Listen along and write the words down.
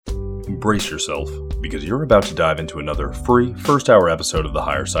brace yourself, because you're about to dive into another free first-hour episode of the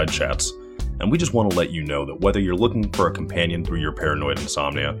Higher Side Chats, and we just want to let you know that whether you're looking for a companion through your paranoid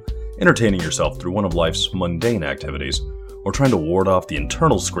insomnia, entertaining yourself through one of life's mundane activities, or trying to ward off the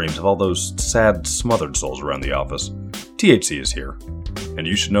internal screams of all those sad, smothered souls around the office, THC is here. And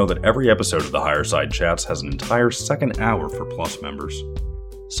you should know that every episode of the Higher Side Chats has an entire second hour for Plus members.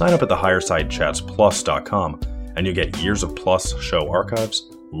 Sign up at thehighersidechatsplus.com and you'll get years of Plus show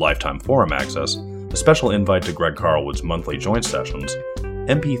archives, lifetime forum access, a special invite to Greg Carlwood's monthly joint sessions,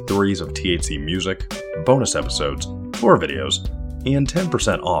 MP3s of THC music, bonus episodes, tour videos, and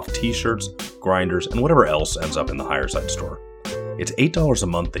 10% off t-shirts, grinders, and whatever else ends up in the Higher Side store. It's $8 a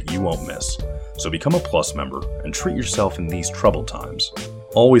month that you won't miss, so become a Plus member and treat yourself in these troubled times.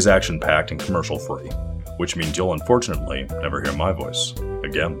 Always action-packed and commercial-free, which means you'll unfortunately never hear my voice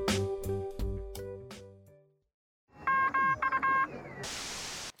again.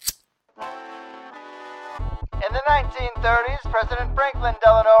 In the 1930s, President Franklin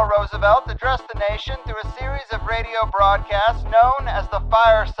Delano Roosevelt addressed the nation through a series of radio broadcasts known as the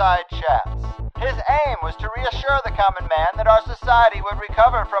Fireside Chats. His aim was to reassure the common man that our society would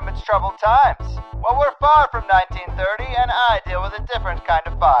recover from its troubled times. Well, we're far from 1930, and I deal with a different kind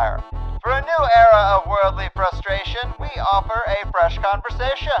of fire. For a new era of worldly frustration, we offer a fresh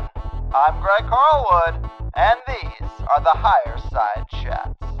conversation. I'm Greg Carlwood, and these are the Higher Side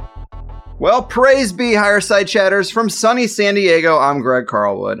Chats. Well, praise be, Higher Side Chatters. From sunny San Diego, I'm Greg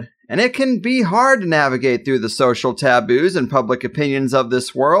Carlwood. And it can be hard to navigate through the social taboos and public opinions of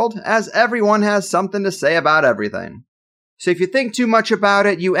this world, as everyone has something to say about everything. So if you think too much about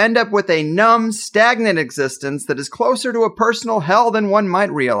it, you end up with a numb, stagnant existence that is closer to a personal hell than one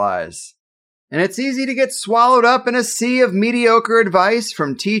might realize. And it's easy to get swallowed up in a sea of mediocre advice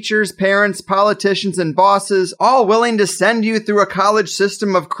from teachers, parents, politicians, and bosses, all willing to send you through a college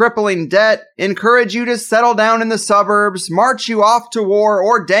system of crippling debt, encourage you to settle down in the suburbs, march you off to war,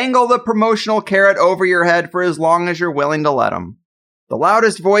 or dangle the promotional carrot over your head for as long as you're willing to let them. The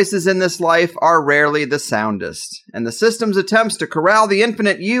loudest voices in this life are rarely the soundest, and the system's attempts to corral the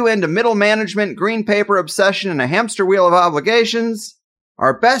infinite you into middle management, green paper obsession, and a hamster wheel of obligations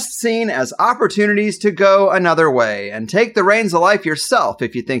are best seen as opportunities to go another way and take the reins of life yourself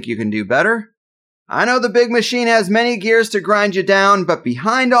if you think you can do better. I know the big machine has many gears to grind you down, but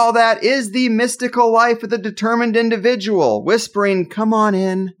behind all that is the mystical life of the determined individual, whispering, "Come on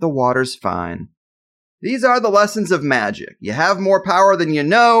in, the water's fine." These are the lessons of Magick. You have more power than you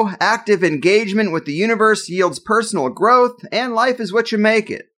know, active engagement with the universe yields personal growth, and life is what you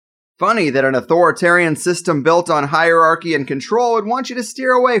make it. Funny that an authoritarian system built on hierarchy and control would want you to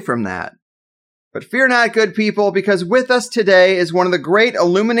steer away from that. But fear not, good people, because with us today is one of the great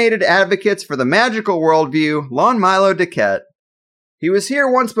illuminated advocates for the magical worldview, Milo DuQuette. He was here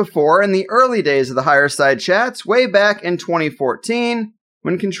once before in the early days of the Higher Side Chats, way back in 2014,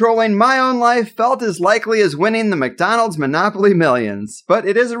 when controlling my own life felt as likely as winning the McDonald's Monopoly Millions. But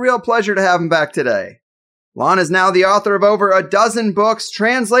it is a real pleasure to have him back today. Lon is now the author of over a dozen books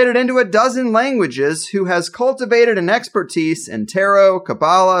translated into a dozen languages, who has cultivated an expertise in tarot,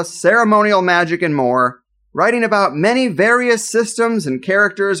 Kabbalah, ceremonial magic, and more, writing about many various systems and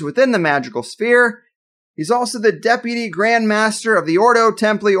characters within the magical sphere. He's also the Deputy Grand Master of the Ordo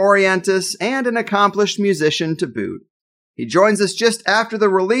Templi Orientis and an accomplished musician to boot. He joins us just after the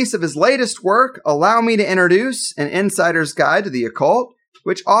release of his latest work, Allow Me to Introduce, An Insider's Guide to the Occult,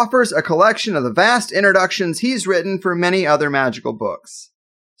 which offers a collection of the vast introductions he's written for many other magical books.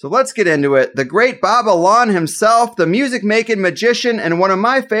 So let's get into it. The great Baba Lon himself, the music-making magician, and one of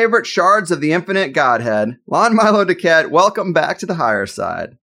my favorite shards of the infinite godhead, Milo DuQuette, welcome back to the Higher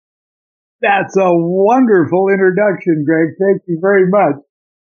Side. That's a wonderful introduction, Greg. Thank you very much.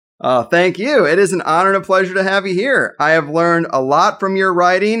 Thank you. It is an honor and a pleasure to have you here. I have learned a lot from your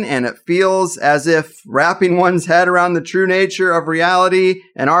writing, and it feels as if wrapping one's head around the true nature of reality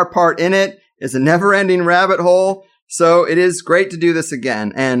and our part in it is a never-ending rabbit hole. So it is great to do this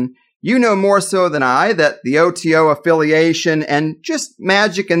again. And you know more so than I that the OTO affiliation and just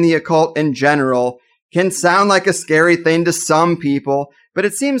magic and the occult in general can sound like a scary thing to some people, but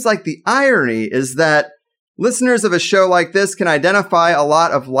it seems like the irony is that listeners of a show like this can identify a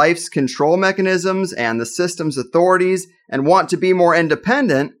lot of life's control mechanisms and the system's authorities and want to be more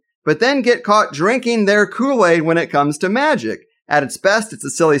independent, but then get caught drinking their Kool-Aid when it comes to magic. At its best, it's a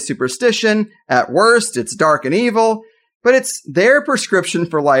silly superstition. At worst, it's dark and evil. But it's their prescription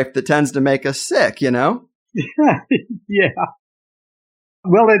for life that tends to make us sick, you know? Yeah.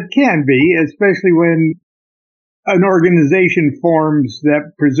 Well, it can be, especially when an organization forms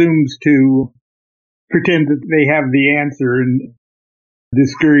that presumes to pretend that they have the answer and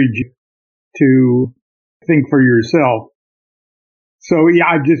discourage to think for yourself. So, yeah,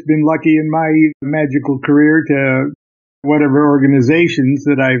 I've just been lucky in my magical career to whatever organizations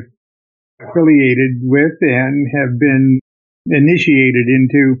that I've affiliated with and have been initiated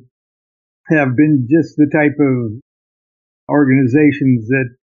into have been just the type of organizations that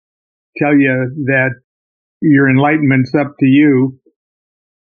tell you that your enlightenment's up to you,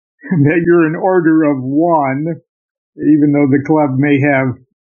 that you're an order of one, even though the club may have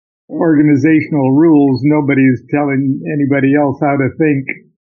organizational rules, nobody's telling anybody else how to think.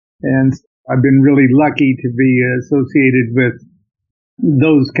 And I've been really lucky to be associated with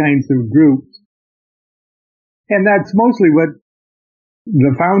those kinds of groups. And that's mostly what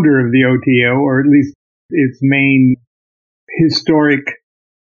the founder of the OTO, or at least its main historic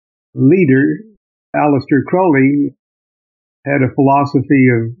leader, Aleister Crowley, had a philosophy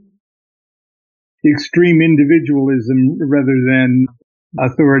of extreme individualism rather than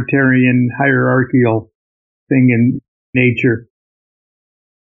authoritarian hierarchical thing in nature.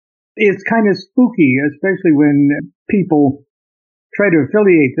 It's kind of spooky, especially when people try to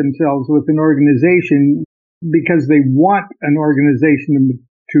affiliate themselves with an organization because they want an organization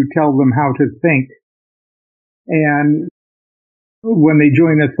to tell them how to think. And when they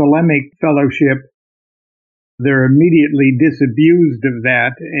join a Thelemic fellowship, they're immediately disabused of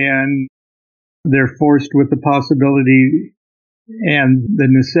that, and they're forced with the possibility and the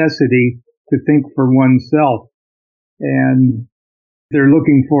necessity to think for oneself. And they're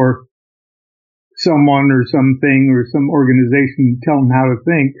looking for someone or something or some organization to tell them how to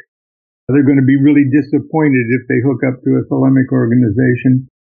think. They're going to be really disappointed if they hook up to a Thelemic organization,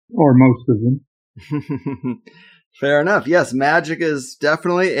 or most of them. Fair enough. Yes, Magick is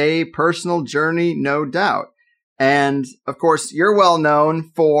definitely a personal journey, no doubt. And, of course, you're well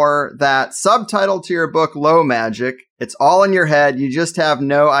known for that subtitle to your book, Low Magic. It's all in your head. You just have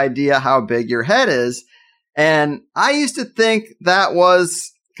no idea how big your head is. And I used to think that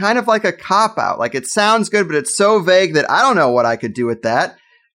was kind of like a cop-out. Like, it sounds good, but it's so vague that I don't know what I could do with that.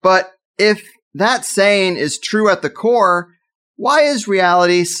 But if that saying is true at the core, why is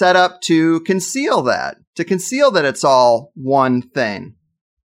reality set up to conceal that? To conceal that it's all one thing?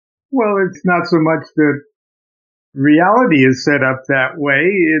 Well, it's not so much that reality is set up that way.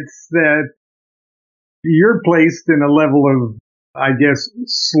 It's that you're placed in a level of, I guess,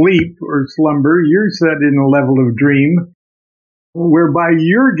 sleep or slumber. You're set in a level of dream whereby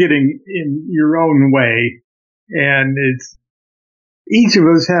you're getting in your own way. And it's each of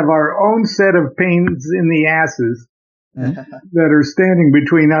us have our own set of pains in the asses that are standing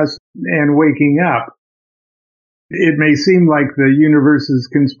between us and waking up. It may seem like the universe is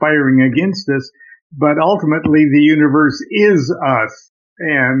conspiring against us, but ultimately the universe is us.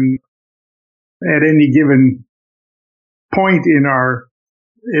 And at any given point in our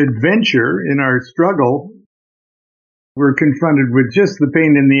adventure, in our struggle, we're confronted with just the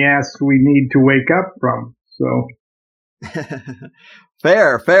pain in the ass we need to wake up from. So.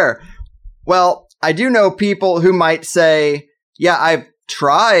 Fair. Well, I do know people who might say, yeah, I've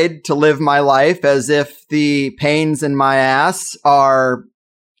tried to live my life as if the pains in my ass are,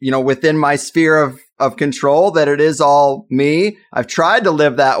 within my sphere of control, that it is all me. I've tried to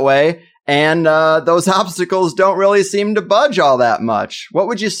live that way, and those obstacles don't really seem to budge all that much. What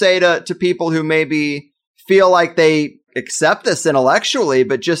would you say to people who maybe feel like they accept this intellectually,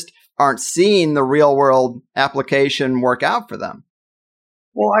 but just aren't seeing the real world application work out for them?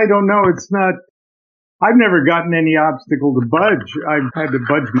 Well, I don't know. I've never gotten any obstacle to budge. I've had to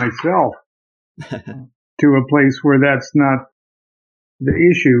budge myself to a place where that's not the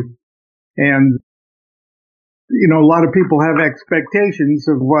issue. And, a lot of people have expectations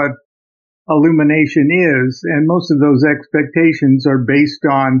of what illumination is, and most of those expectations are based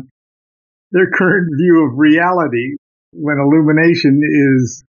on their current view of reality, when illumination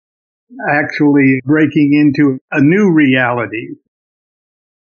is actually breaking into a new reality.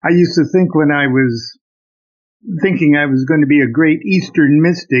 I used to think when I was thinking I was going to be a great Eastern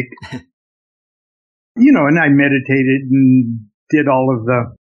mystic, and I meditated and did all of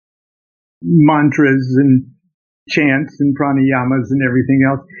the mantras and chants and pranayamas and everything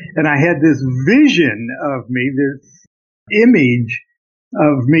else. And I had this vision of me, this image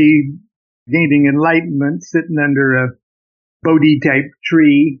of me gaining enlightenment, sitting under a Bodhi-type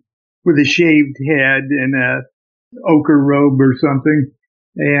tree with a shaved head and a ochre robe or something.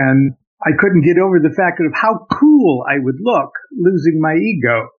 And I couldn't get over the fact of how cool I would look, losing my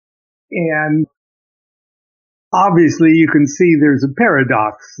ego. And obviously you can see there's a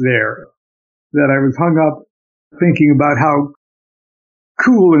paradox there, that I was hung up thinking about how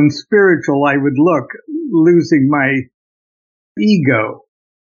cool and spiritual I would look, losing my ego.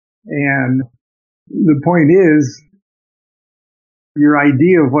 And the point is, your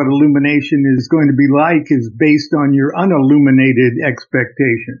idea of what illumination is going to be like is based on your unilluminated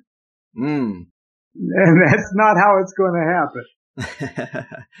expectation. Mm. And that's not how it's going to happen.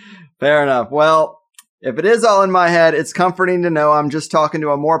 Fair enough. Well, if it is all in my head, it's comforting to know I'm just talking to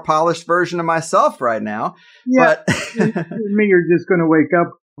a more polished version of myself right now. Yeah, but me, you're just going to wake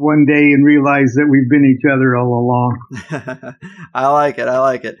up one day and realize that we've been each other all along. I like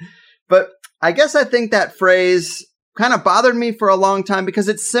it. But I guess I think that phrase kind of bothered me for a long time because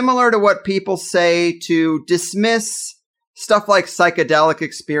it's similar to what people say to dismiss stuff like psychedelic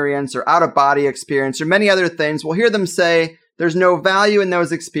experience or out-of-body experience or many other things. We'll hear them say there's no value in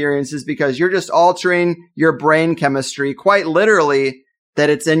those experiences because you're just altering your brain chemistry, quite literally that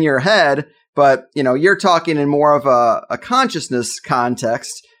it's in your head. But, you know, you're talking in more of a consciousness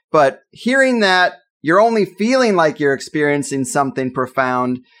context. But hearing that you're only feeling like you're experiencing something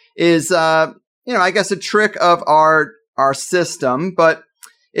profound is, I guess a trick of our system. But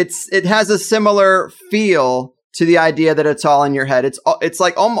it has a similar feel to the idea that it's all in your head. It's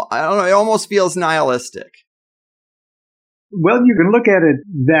like almost, I don't know, it almost feels nihilistic. Well, you can look at it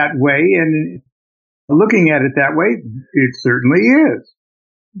that way, and looking at it that way, it certainly is.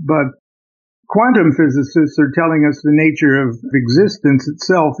 But quantum physicists are telling us the nature of existence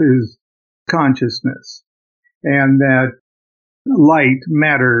itself is consciousness, and that light,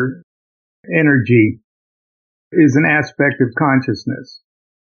 matter, energy is an aspect of consciousness.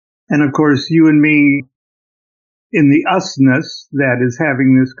 And of course, you and me, in the usness that is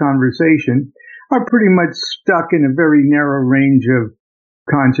having this conversation, are pretty much stuck in a very narrow range of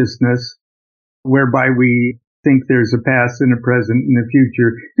consciousness, whereby we think there's a past and a present and a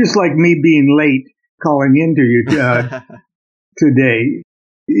future. Just like me being late calling into you today.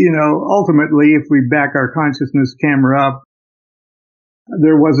 You know, ultimately, if we back our consciousness camera up,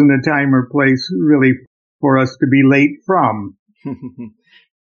 there wasn't a time or place really for us to be late from.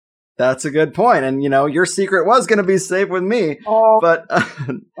 That's a good point. And, you know, your secret was going to be safe with me. Oh, but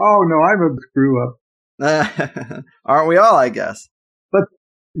oh no, I'm a screw up. Aren't we all, I guess? But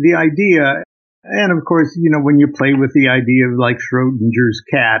the idea, and of course, you know, when you play with the idea of like Schrodinger's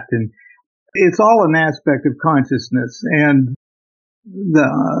cat, and it's all an aspect of consciousness. And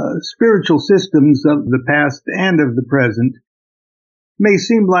the spiritual systems of the past and of the present may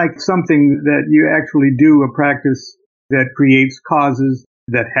seem like something that you actually do a practice that creates causes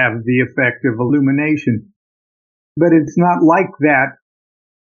that have the effect of illumination. But it's not like that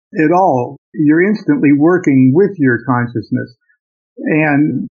at all. You're instantly working with your consciousness,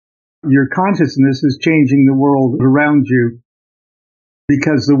 and your consciousness is changing the world around you,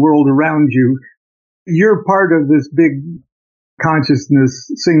 because the world around you, you're part of this big consciousness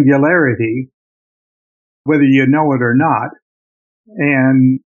singularity, whether you know it or not.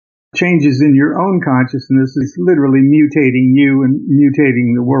 And changes in your own consciousness is literally mutating you and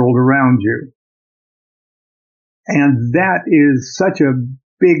mutating the world around you. And that is such a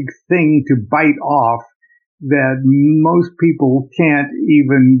big thing to bite off that most people can't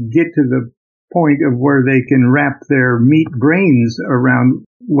even get to the point of where they can wrap their meat brains around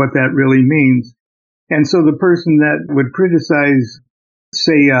what that really means. And so the person that would criticize,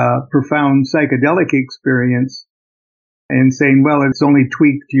 say, a profound psychedelic experience and saying, well, it's only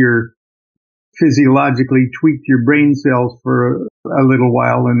physiologically tweaked your brain cells for a little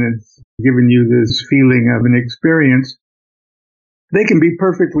while and it's given you this feeling of an experience, they can be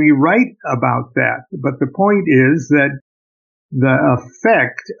perfectly right about that. But the point is that the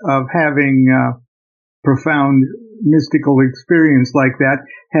effect of having a profound mystical experience like that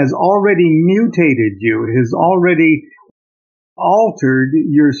has already mutated you. It has already altered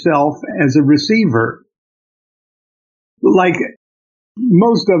yourself as a receiver. Like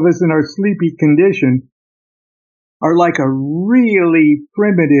most of us in our sleepy condition are like a really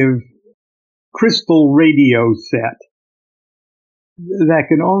primitive crystal radio set that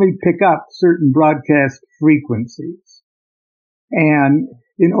can only pick up certain broadcast frequencies. And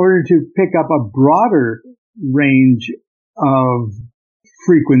in order to pick up a broader range of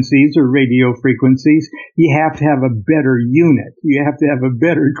frequencies or radio frequencies, you have to have a better unit. You have to have a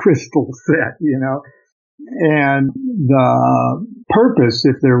better crystal set, you know. And the purpose,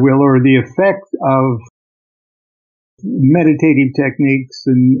 if there will, or the effect of meditative techniques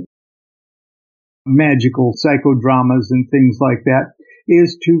and magical psychodramas and things like that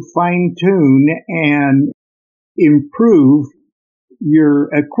is to fine-tune and improve your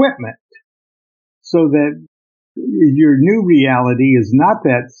equipment so that your new reality is not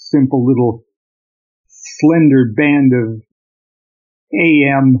that simple little slender band of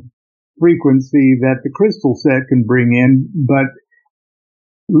AM frequency that the crystal set can bring in, but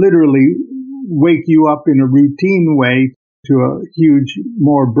literally wake you up in a routine way to a huge,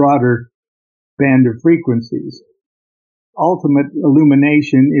 more broader band of frequencies. Ultimate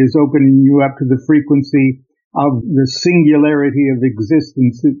illumination is opening you up to the frequency of the singularity of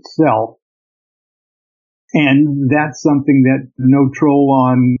existence itself. And that's something that no troll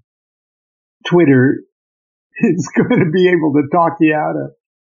on Twitter is going to be able to talk you out of.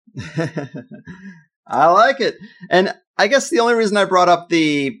 I like it. And I guess the only reason I brought up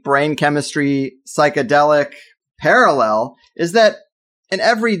the brain chemistry psychedelic parallel is that in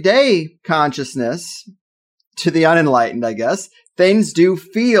everyday consciousness, to the unenlightened, I guess, things do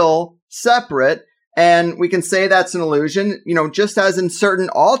feel separate. And we can say that's an illusion, just as in certain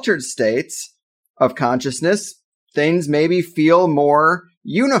altered states of consciousness, things maybe feel more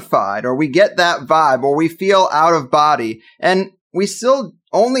unified, or we get that vibe, or we feel out of body. And we still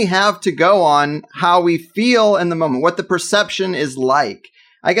only have to go on how we feel in the moment, what the perception is like.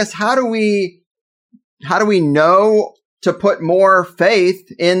 I guess, how do we know to put more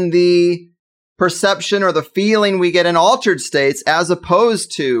faith in the perception or the feeling we get in altered states as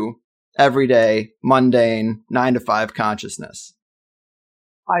opposed to everyday, mundane, 9-to-5 consciousness?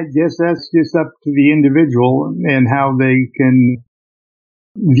 I guess that's just up to the individual and how they can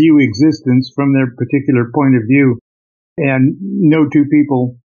view existence from their particular point of view. And no two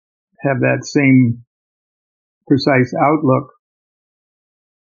people have that same precise outlook.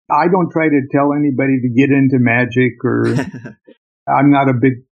 I don't try to tell anybody to get into magic, or I'm not a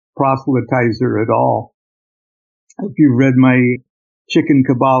big proselytizer at all. If you've read my Chicken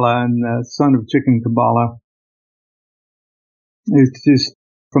Kabbalah and the Son of Chicken Kabbalah, it's just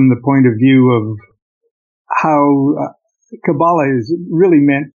from the point of view of how Kabbalah is really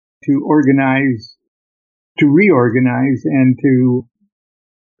meant to organize, to reorganize, and to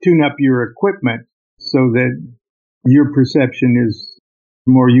tune up your equipment so that your perception is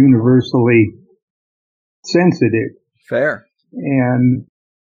more universally sensitive. Fair. And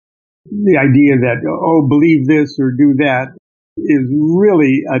the idea that, believe this or do that is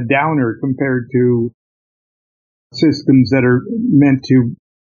really a downer compared to systems that are meant to,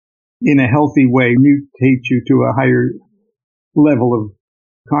 in a healthy way, mutate you to a higher level of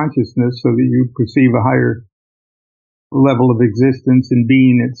consciousness so that you perceive a higher level of existence and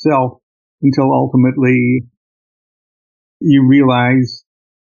being itself, until ultimately you realize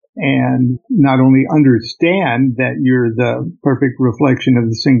and not only understand that you're the perfect reflection of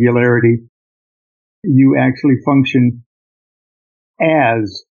the singularity, you actually function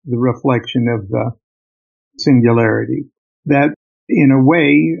as the reflection of the singularity. That, in a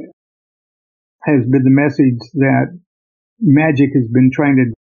way, has been the message that Magick has been trying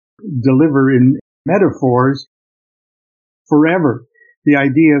to deliver in metaphors forever. The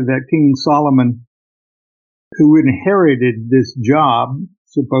idea that King Solomon, who inherited this job,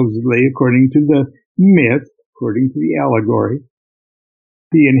 supposedly, according to the myth, according to the allegory,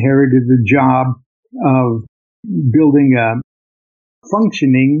 he inherited the job of building a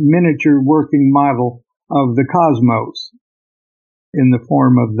functioning miniature working model of the cosmos in the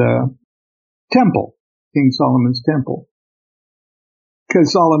form of the temple, King Solomon's temple.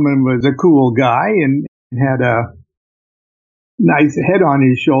 Because Solomon was a cool guy and had a nice head on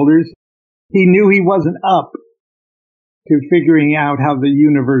his shoulders, he knew he wasn't up to figuring out how the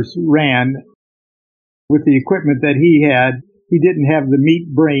universe ran with the equipment that he had. He didn't have the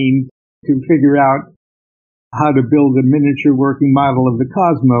meat brain to figure out how to build a miniature working model of the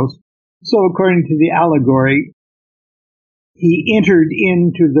cosmos. So according to the allegory, he entered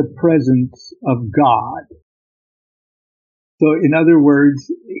into the presence of God. So in other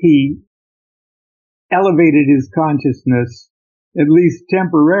words, he elevated his consciousness, at least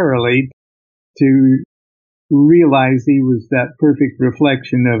temporarily, to realize he was that perfect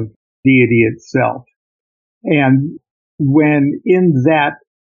reflection of deity itself. And when in that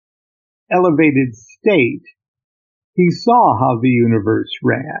elevated state, he saw how the universe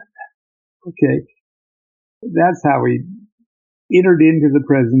ran. Okay. That's how he entered into the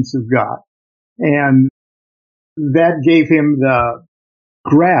presence of God. And that gave him the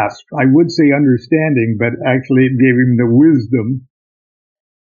grasp, I would say understanding, but actually it gave him the wisdom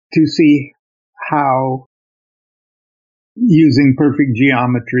to see how, using perfect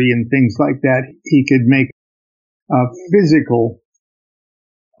geometry and things like that, he could make a physical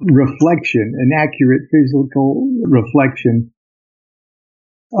reflection, an accurate physical reflection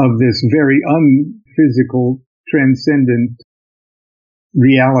of this very unphysical, transcendent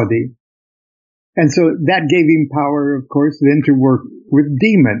reality. And so that gave him power, of course, then to work with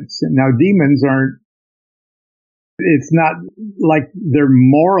demons. Now, demons aren't, it's not like they're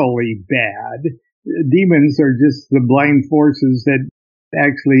morally bad. Demons are just the blind forces that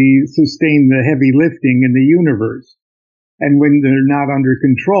actually sustain the heavy lifting in the universe. And when they're not under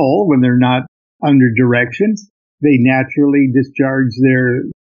control, when they're not under direction, they naturally discharge their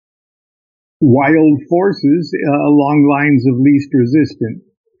wild forces along lines of least resistance.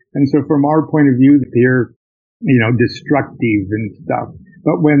 And so from our point of view, they're, destructive and stuff.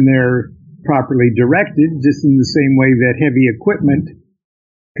 But when they're properly directed, just in the same way that heavy equipment,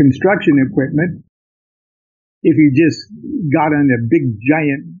 construction equipment, if you just got on a big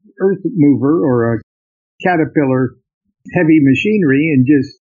giant earth mover or a Caterpillar heavy machinery and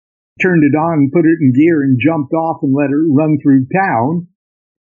just turned it on, put it in gear and jumped off and let it run through town,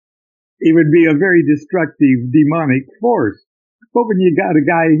 it would be a very destructive demonic force. But when you got a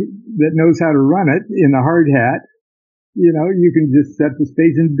guy that knows how to run it in a hard hat, you can just set the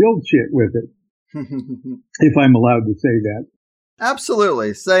stage and build shit with it. If I'm allowed to say that.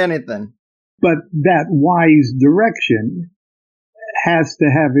 Absolutely. Say anything. But that wise direction has to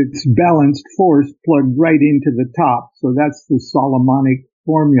have its balanced force plugged right into the top. So that's the Solomonic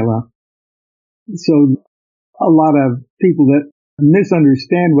formula. So a lot of people that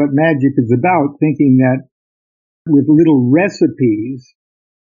misunderstand what magic is about, thinking that with little recipes,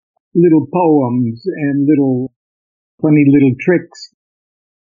 little poems, and funny little tricks,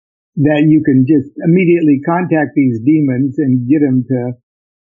 that you can just immediately contact these demons and get them to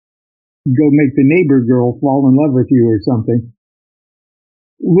go make the neighbor girl fall in love with you or something,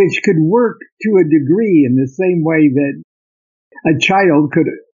 which could work to a degree in the same way that a child could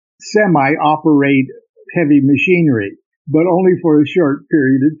semi-operate heavy machinery, but only for a short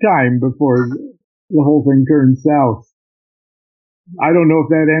period of time before the whole thing turns south. I don't know if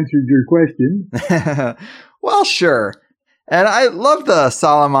that answered your question. Well, sure. And I love the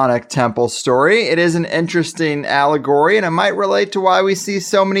Solomonic Temple story. It is an interesting allegory, and it might relate to why we see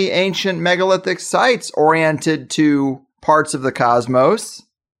so many ancient megalithic sites oriented to parts of the cosmos.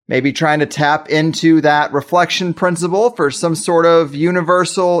 Maybe trying to tap into that reflection principle for some sort of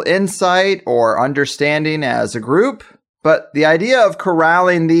universal insight or understanding as a group. But the idea of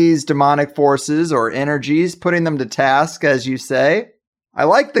corralling these demonic forces or energies, putting them to task, as you say, I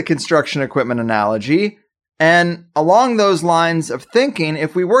like the construction equipment analogy. And along those lines of thinking,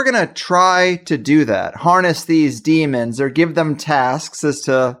 if we were going to try to do that, harness these demons or give them tasks as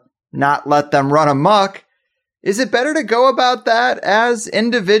to not let them run amok, is it better to go about that as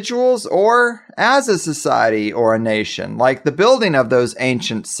individuals or as a society or a nation, like the building of those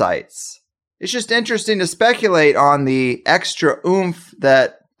ancient sites? It's just interesting to speculate on the extra oomph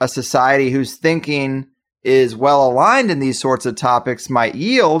that a society whose thinking is well aligned in these sorts of topics might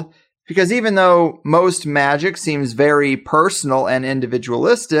yield, because even though most magic seems very personal and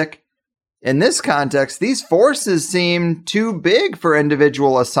individualistic, in this context, these forces seem too big for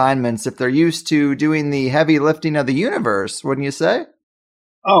individual assignments if they're used to doing the heavy lifting of the universe, wouldn't you say?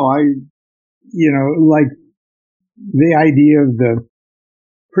 Oh, like the idea of the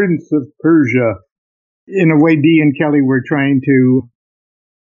Prince of Persia. In a way, Dee and Kelly were trying to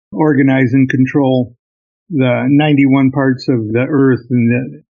organize and control the 91 parts of the earth and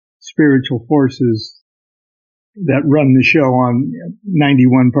the spiritual forces that run the show on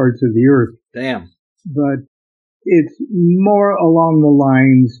 91 parts of the earth. Damn. But it's more along the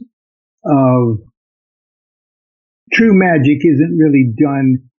lines of true magic isn't really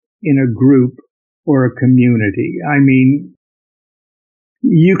done in a group or a community. I mean,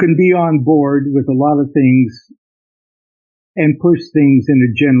 you can be on board with a lot of things and push things in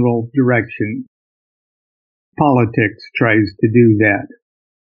a general direction. Politics tries to do that.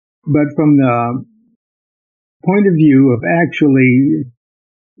 But from the point of view of actually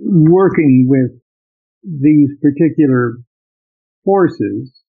working with these particular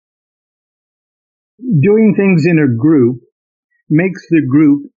forces, doing things in a group makes the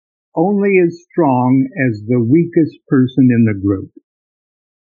group only as strong as the weakest person in the group.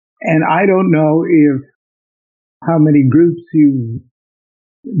 And I don't know how many groups you've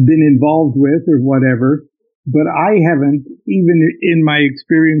been involved with or whatever, but I haven't, even in my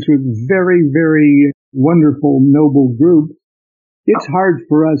experience with very, very wonderful, noble groups, it's hard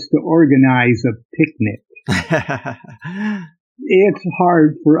for us to organize a picnic. It's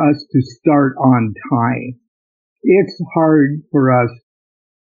hard for us to start on time. It's hard for us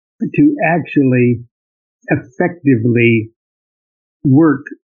to actually effectively work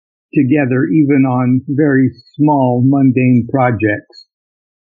together, even on very small, mundane projects.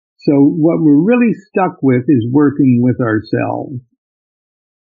 So what we're really stuck with is working with ourselves.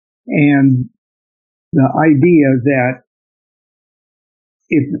 And the idea that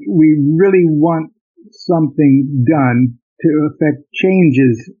if we really want something done to affect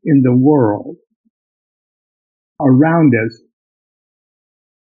changes in the world around us,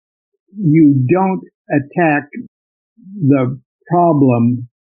 you don't attack the problem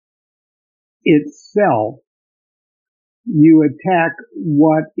itself. You attack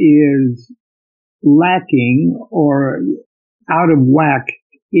what is lacking or out of whack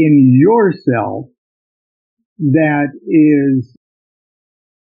in yourself that is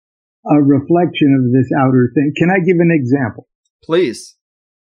a reflection of this outer thing. Can I give an example? Please.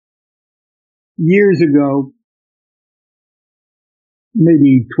 Years ago,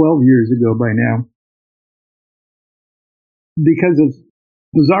 maybe 12 years ago by now, because of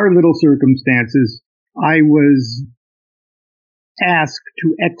bizarre little circumstances, I was asked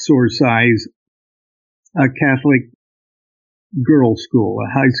to exorcise a Catholic girls' school, a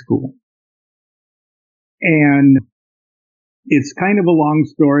high school. And it's kind of a long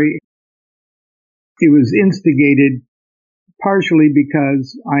story. It was instigated partially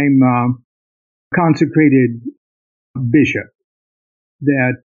because I'm a consecrated bishop.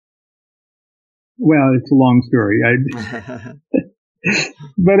 Well, it's a long story.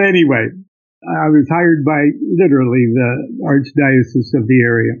 But anyway, I was hired by literally the archdiocese of the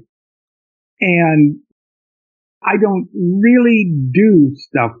area. And I don't really do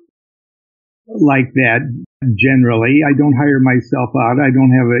stuff like that generally. I don't hire myself out. I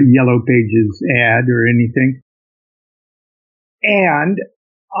don't have a Yellow Pages ad or anything. And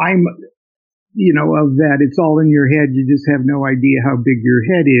I'm, of that, it's all in your head. You just have no idea how big your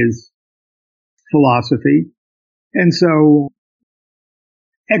head is philosophy. And so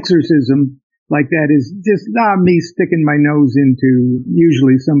exorcism like that is just not me sticking my nose into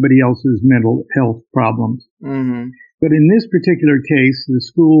usually somebody else's mental health problems. Mm-hmm. But in this particular case, the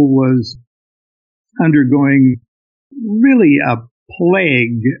school was undergoing really a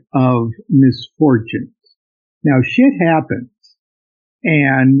plague of misfortunes. Now, shit happens,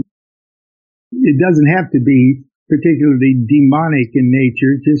 and it doesn't have to be particularly demonic in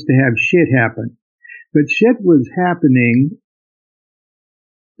nature just to have shit happen. But shit was happening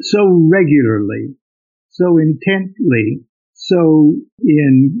so regularly, so intently, so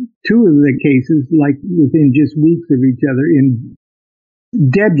in two of the cases, like within just weeks of each other, in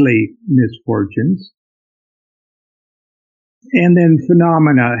deadly misfortunes, and then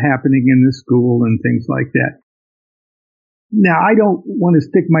phenomena happening in the school and things like that. Now, I don't want to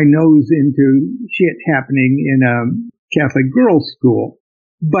stick my nose into shit happening in a Catholic girls' school,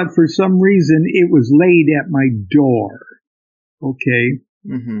 but for some reason it was laid at my door. Okay?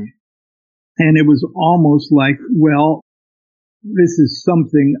 Mm-hmm. And it was almost like, well, this is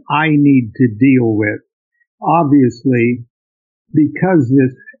something I need to deal with. Obviously, because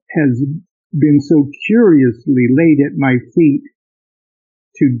this has been so curiously laid at my feet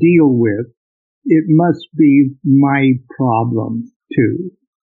to deal with, it must be my problem too.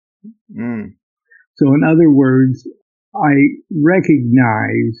 Mm. So in other words, I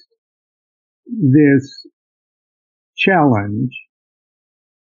recognized this challenge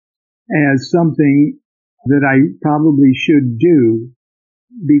as something that I probably should do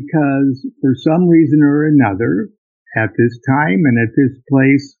because for some reason or another, at this time and at this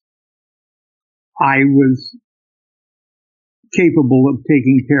place, I was capable of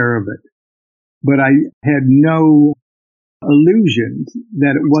taking care of it. But I had no illusions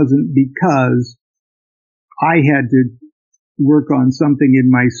that it wasn't because I had to work on something in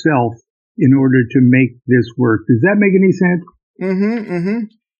myself in order to make this work. Does that make any sense? Mm-hmm, mm-hmm.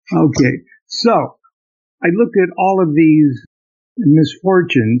 Okay. So I looked at all of these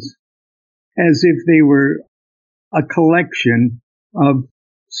misfortunes as if they were a collection of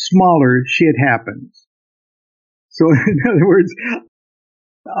smaller shit happens. So in other words,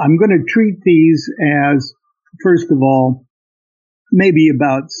 I'm going to treat these as, first of all, maybe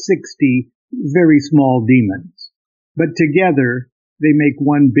about 60 very small demons. But together, they make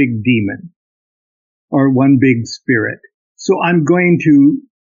one big demon or one big spirit. So I'm going to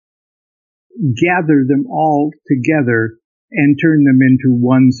gather them all together and turn them into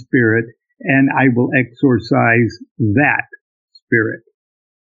one spirit, and I will exorcise that spirit.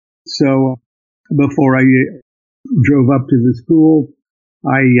 So before I drove up to the school,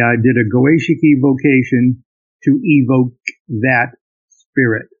 I did a Goetic evocation to evoke that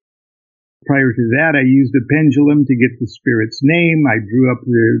spirit. Prior to that, I used a pendulum to get the spirit's name. I drew up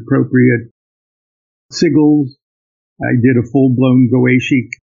the appropriate sigils. I did a full-blown Goetic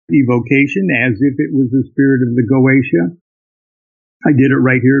evocation as if it was the spirit of the Goetia. I did it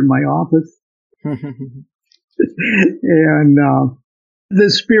right here in my office. And the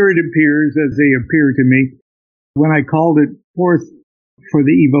spirit appears as they appear to me. When I called it forth for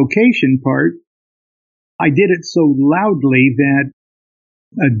the evocation part, I did it so loudly that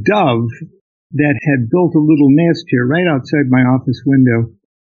a dove that had built a little nest here right outside my office window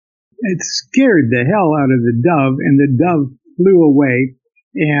It scared the hell out of the dove, and the dove flew away,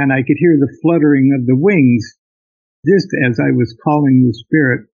 and I could hear the fluttering of the wings just as I was calling the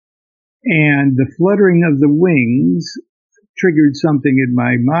spirit. And the fluttering of the wings triggered something in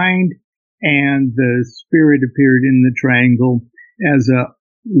my mind, and the spirit appeared in the triangle as a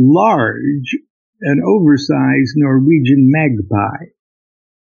large, an oversized Norwegian magpie.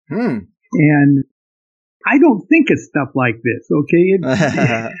 And I don't think of stuff like this, okay?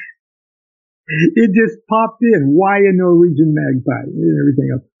 It just popped in. Why a Norwegian magpie and everything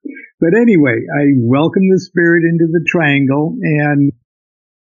else? But anyway, I welcomed the spirit into the triangle, and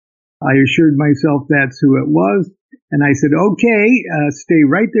I assured myself that's who it was. And I said, okay, stay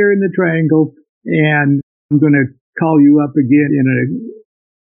right there in the triangle, and I'm going to call you up again in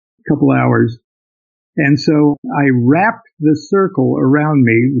a couple hours. And so I wrapped the circle around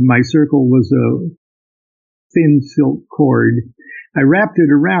me. My circle was a thin silk cord. I wrapped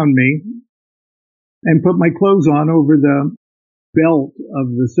it around me and put my clothes on over the belt of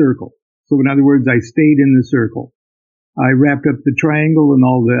the circle. So in other words, I stayed in the circle. I wrapped up the triangle and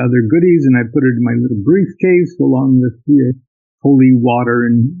all the other goodies, and I put it in my little briefcase along with the holy water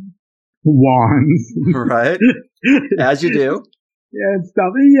and wands. Right. As you do. Yeah, and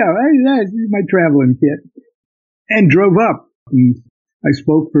stuff. Yeah, that's my traveling kit. And drove up. And I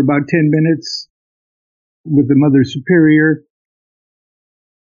spoke for about 10 minutes with the Mother Superior.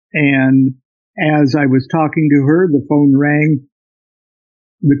 And as I was talking to her, the phone rang.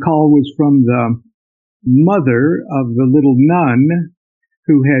 The call was from the mother of the little nun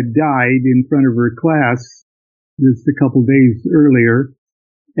who had died in front of her class just a couple days earlier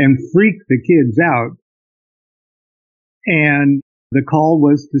and freaked the kids out. And the call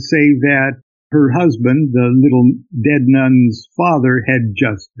was to say that her husband, the little dead nun's father, had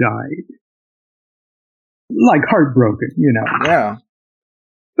just died. Like heartbroken, you know. Yeah.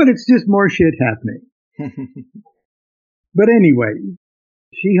 But it's just more shit happening. But anyway,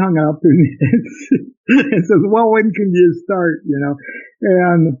 she hung up and says, well, when can you start, you know?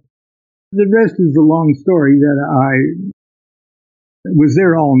 And the rest is a long story that I was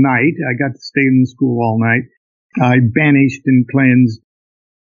there all night. I got to stay in the school all night. I banished and cleansed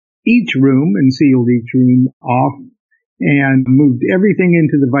each room and sealed each room off and moved everything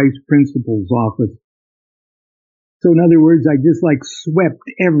into the vice principal's office. So in other words, I just like swept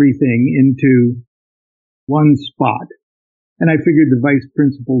everything into one spot. And I figured the vice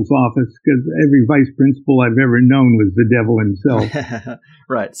principal's office, because every vice principal I've ever known was the devil himself.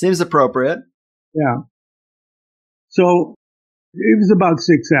 Right. Seems appropriate. Yeah. So it was about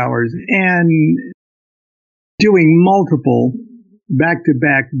 6 hours, and doing multiple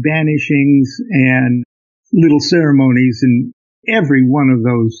back-to-back banishings and little ceremonies in every one of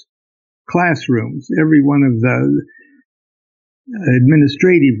those classrooms, every one of the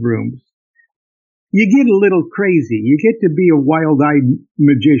administrative rooms. You get a little crazy. You get to be a wild-eyed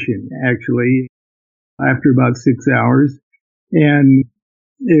magician, actually, after about 6 hours. And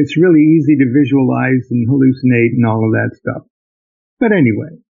it's really easy to visualize and hallucinate and all of that stuff. But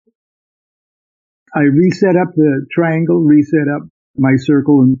anyway, I reset up the triangle, reset up my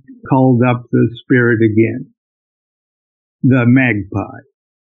circle, and called up the spirit again, the magpie.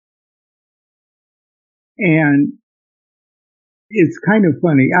 And it's kind of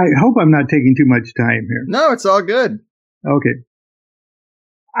funny. I hope I'm not taking too much time here. No, it's all good. Okay.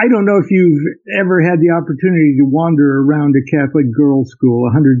 I don't know if you've ever had the opportunity to wander around a Catholic girls' school,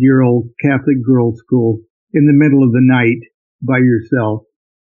 a 100-year-old Catholic girls' school, in the middle of the night by yourself.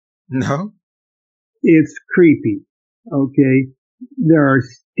 No. It's creepy, okay? There are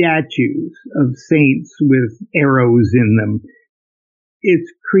statues of saints with arrows in them. It's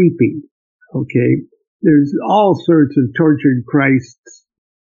creepy, okay? There's all sorts of tortured Christs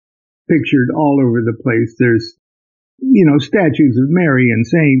pictured all over the place. There's, statues of Mary and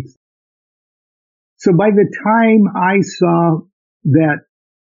saints. So by the time I saw that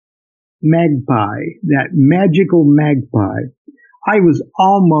magpie, that magical magpie, I was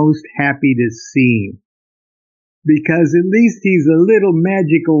almost happy to see him. Because at least he's a little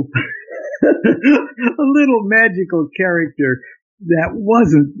magical, a little magical character that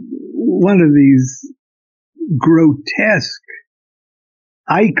wasn't one of these grotesque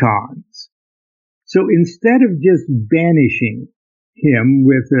icons. So instead of just banishing him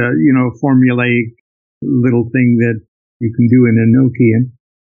with a, formulaic little thing that you can do in Enochian,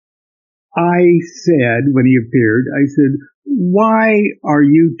 I said, when he appeared, I said, why are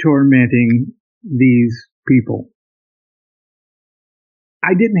you tormenting these people?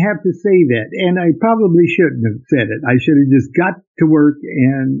 I didn't have to say that, and I probably shouldn't have said it. I should have just got to work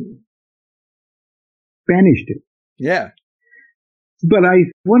and banished it. Yeah. but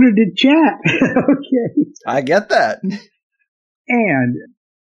I wanted to chat. Okay. I get that. And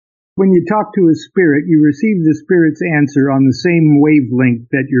when you talk to a spirit, you receive the spirit's answer on the same wavelength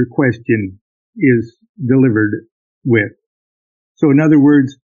that your question is delivered with. So in other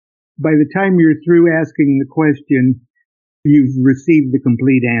words, by the time you're through asking the question, you've received the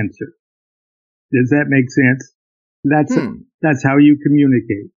complete answer. Does that make sense? That's how you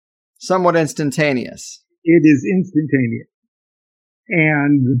communicate. Somewhat instantaneous. It is instantaneous.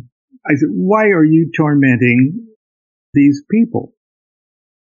 And I said, why are you tormenting these people?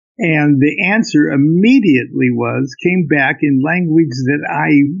 And the answer immediately came back in language that I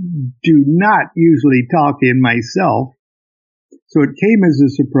do not usually talk in myself. So it came as a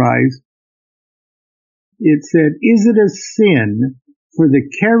surprise. It said, is it a sin for the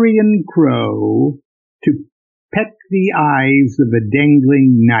carrion crow to peck the eyes of a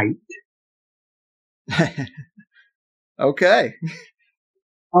dangling knight? Okay.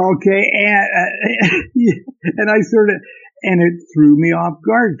 Okay, and I and it threw me off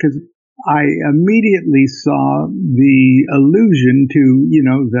guard because I immediately saw the allusion to,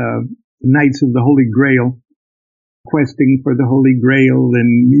 the Knights of the Holy Grail, questing for the Holy Grail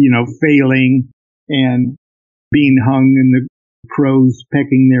and, failing and being hung and the crows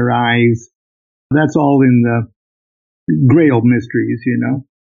pecking their eyes. That's all in the Grail mysteries,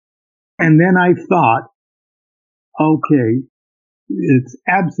 And then I thought, okay, it's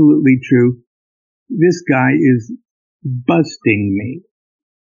absolutely true. This guy is busting me.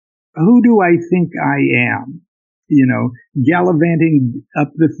 Who do I think I am? Gallivanting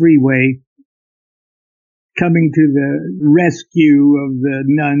up the freeway, coming to the rescue of the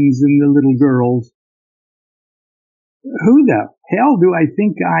nuns and the little girls. Who the hell do I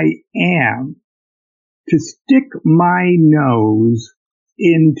think I am to stick my nose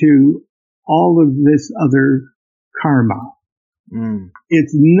into all of this other karma?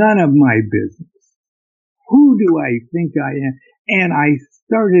 It's none of my business. Who do I think I am? And I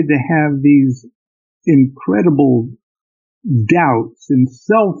started to have these incredible doubts and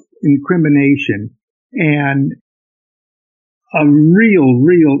self-incrimination and a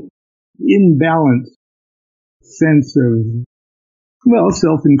real imbalanced sense of,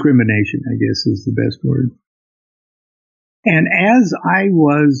 self-incrimination, I guess is the best word. And as I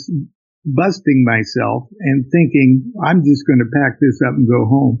was busting myself and thinking, I'm just going to pack this up and go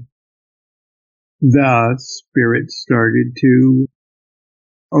home, the spirit started to,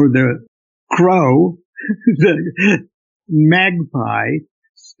 or the crow, the magpie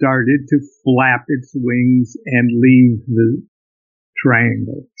started to flap its wings and leave the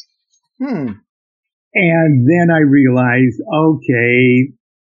triangle. And then I realized, okay,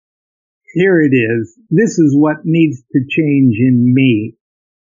 here it is. This is what needs to change in me.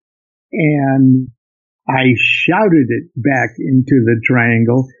 And I shouted it back into the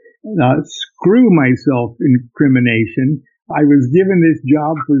triangle. Screw my self-incrimination. I was given this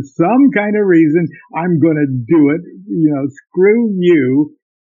job for some kind of reason. I'm going to do it. Screw you.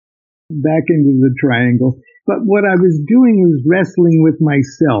 Back into the triangle. But what I was doing was wrestling with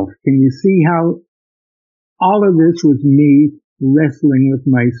myself. Can you see how all of this was me wrestling with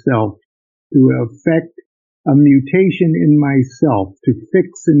myself to affect a mutation in myself, to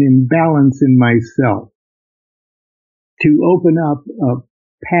fix an imbalance in myself, to open up a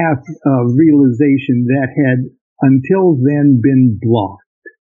path of realization that had until then been blocked.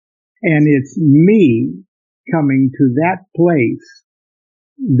 And it's me coming to that place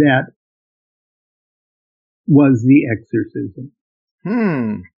that was the exorcism.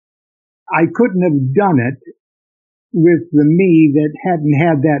 I couldn't have done it with the me that hadn't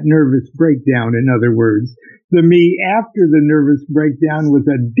had that nervous breakdown, in other words. The me after the nervous breakdown was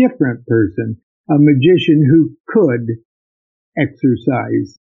a different person, a magician who could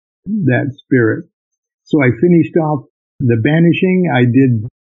exorcise that spirit. So I finished off the banishing. I did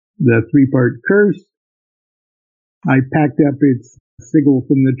the 3-part curse. I packed up its sigil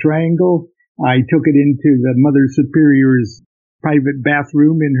from the triangle. I took it into the Mother Superior's private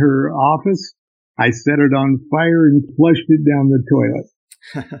bathroom in her office. I set it on fire and flushed it down the toilet.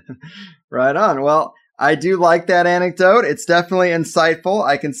 Right on. Well, I do like that anecdote. It's definitely insightful.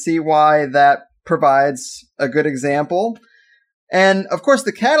 I can see why that provides a good example. And of course,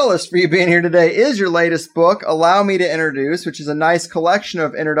 the catalyst for you being here today is your latest book, Allow Me to Introduce, which is a nice collection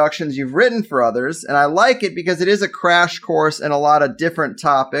of introductions you've written for others. And I like it because it is a crash course in a lot of different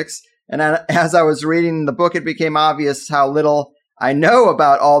topics. And as I was reading the book, it became obvious how little I know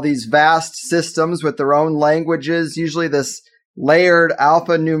about all these vast systems with their own languages, usually this layered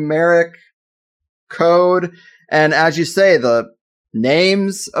alphanumeric code. And as you say, the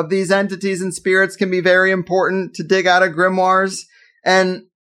names of these entities and spirits can be very important to dig out of grimoires. And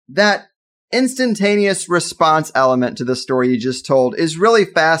that instantaneous response element to the story you just told is really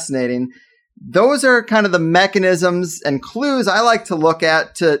fascinating. Those are kind of the mechanisms and clues I like to look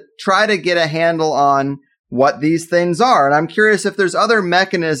at to try to get a handle on what these things are. And I'm curious if there's other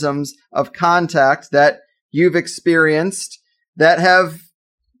mechanisms of contact that you've experienced that have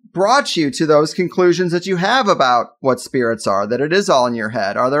brought you to those conclusions that you have about what spirits are, that it is all in your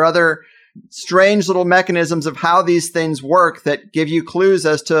head. Are there other strange little mechanisms of how these things work that give you clues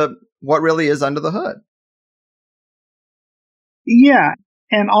as to what really is under the hood? Yeah,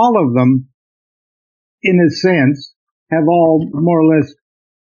 and all of them, in a sense, have all more or less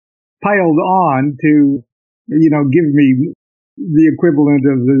piled on to, give me the equivalent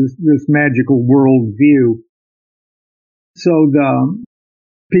of this magical world view. So the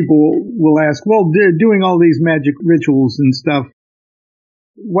people will ask, well, doing all these magic rituals and stuff,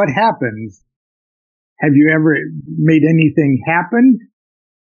 what happens? Have you ever made anything happen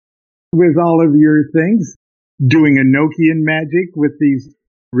with all of your things? Doing Enochian magic with these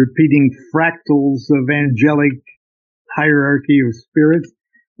repeating fractals of angelic hierarchy of spirits,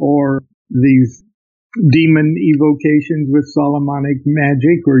 or these demon evocations with Solomonic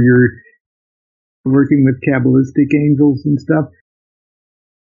magic, or you're working with Kabbalistic angels and stuff.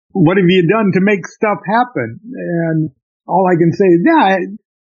 What have you done to make stuff happen? And all I can say is,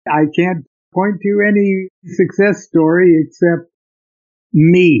 I can't point to any success story except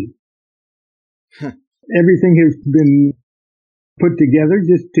me. Everything has been put together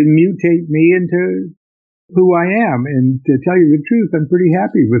just to mutate me into who I am. And to tell you the truth, I'm pretty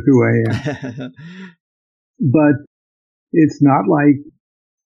happy with who I am. But it's not like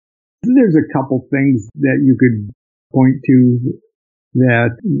there's a couple things that you could point to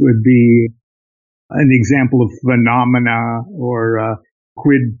that would be an example of phenomena or a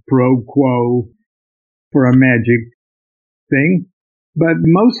quid pro quo for a magic thing. But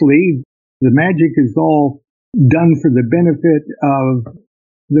mostly the magic is all done for the benefit of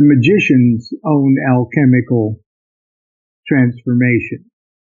the magician's own alchemical transformation.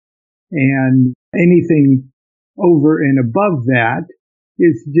 And anything over and above that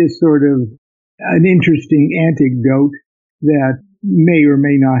is just sort of an interesting anecdote that may or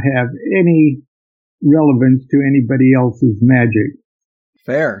may not have any relevance to anybody else's magic.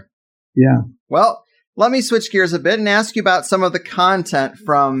 Fair. Yeah. Well, let me switch gears a bit and ask you about some of the content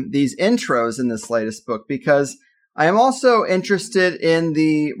from these intros in this latest book, because I am also interested in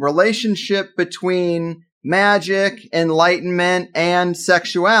the relationship between magic, enlightenment, and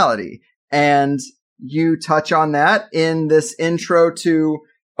sexuality. And you touch on that in this intro to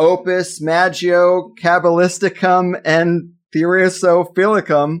Opus Magio Kabbalisticum and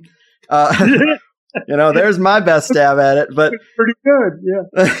Theorisophilicum. There's my best stab at it, but pretty good.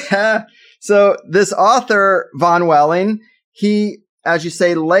 Yeah. So this author, Von Welling, he, as you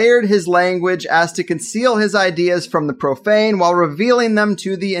say, layered his language as to conceal his ideas from the profane while revealing them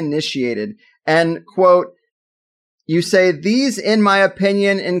to the initiated. And, quote, you say, these, in my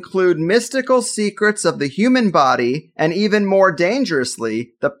opinion, include mystical secrets of the human body, and even more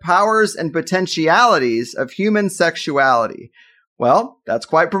dangerously, the powers and potentialities of human sexuality. Well, that's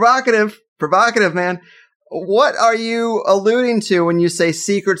quite provocative. Provocative, man. What are you alluding to when you say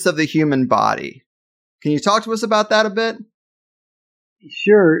secrets of the human body? Can you talk to us about that a bit?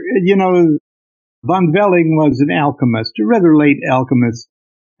 Sure. Von Welling was an alchemist, a rather late alchemist.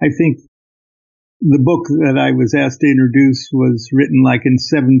 I think the book that I was asked to introduce was written like in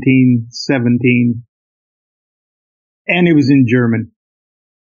 1717, and it was in German.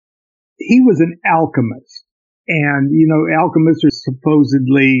 He was an alchemist, and, alchemists are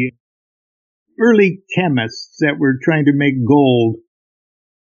supposedly early chemists that were trying to make gold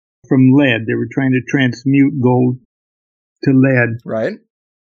from lead. They were trying to transmute gold to lead. Right.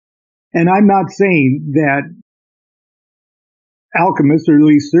 And I'm not saying that alchemists, or at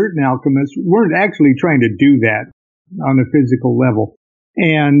least certain alchemists, weren't actually trying to do that on a physical level.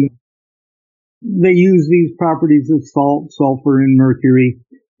 And they use these properties of salt, sulfur, and mercury,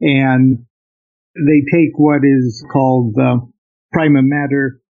 and they take what is called prima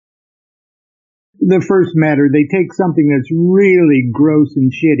matter. The first matter, they take something that's really gross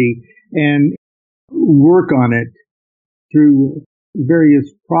and shitty and work on it through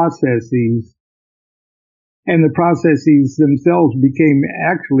various processes. And the processes themselves became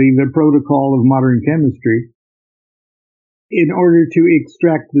actually the protocol of modern chemistry in order to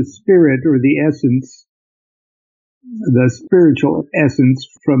extract the spirit or the essence, the spiritual essence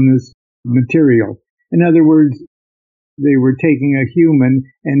from this material. In other words, they were taking a human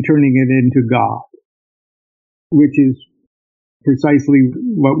and turning it into God, which is precisely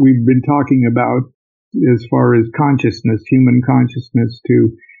what we've been talking about as far as consciousness, human consciousness,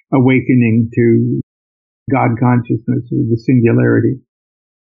 to awakening to God consciousness or the singularity.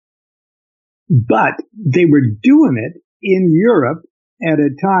 But they were doing it in Europe at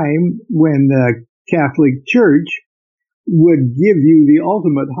a time when the Catholic Church would give you the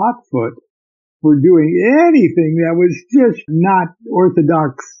ultimate hot foot for doing anything that was just not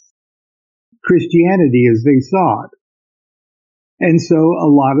Orthodox Christianity as they saw it. And so a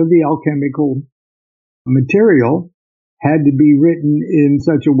lot of the alchemical material had to be written in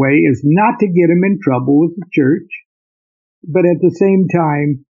such a way as not to get them in trouble with the church, but at the same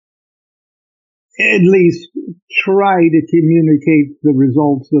time, at least try to communicate the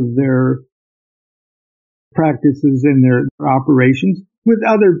results of their practices and their operations with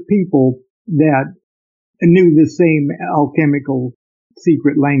other people that knew the same alchemical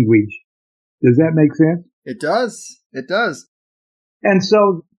secret language. Does that make sense? It does. It does. And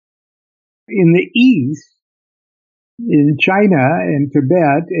so in the East, in China and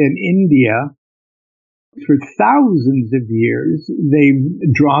Tibet and India, for thousands of years,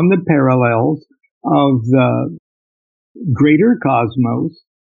 they've drawn the parallels of the greater cosmos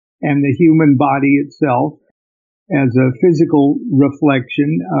and the human body itself as a physical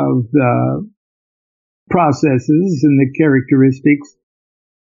reflection of the processes and the characteristics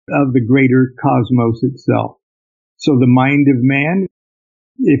of the greater cosmos itself. So the mind of man,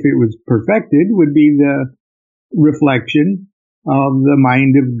 if it was perfected, would be the reflection of the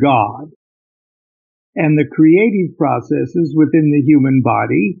mind of God. And the creative processes within the human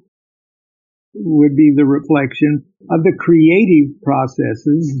body would be the reflection of the creative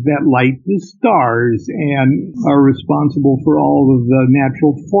processes that light the stars and are responsible for all of the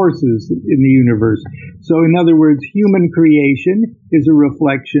natural forces in the universe. So in other words, human creation is a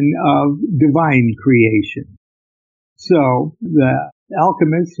reflection of divine creation. So the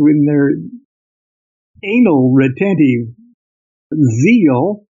alchemists, in their anal retentive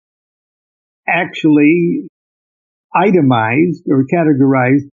zeal, actually itemized or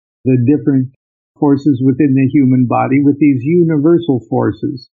categorized the different forces within the human body with these universal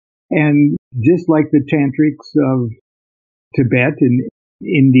forces. And just like the tantrics of Tibet and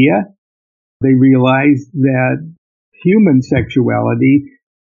India, they realized that human sexuality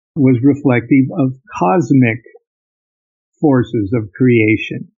was reflective of cosmic forces of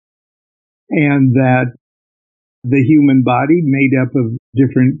creation, and that the human body, made up of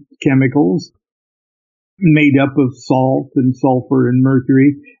different chemicals, made up of salt and sulfur and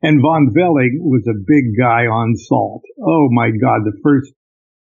mercury. And von Velling was a big guy on salt. Oh my God, the first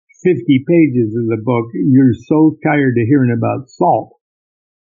 50 pages of the book, you're so tired of hearing about salt.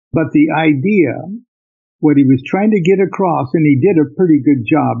 But the idea, what he was trying to get across, and he did a pretty good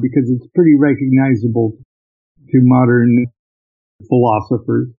job because it's pretty recognizable to modern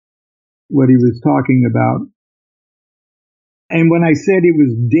philosophers, what he was talking about. And when I said it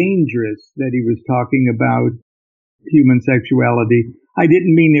was dangerous that he was talking about human sexuality, I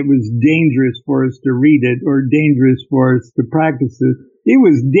didn't mean it was dangerous for us to read it or dangerous for us to practice it. It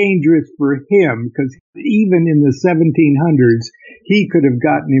was dangerous for him because even in the 1700s, he could have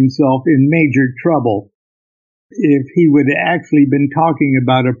gotten himself in major trouble if he would have actually been talking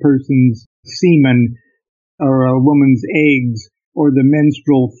about a person's semen or a woman's eggs or the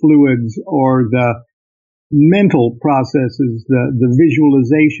menstrual fluids or the mental processes, the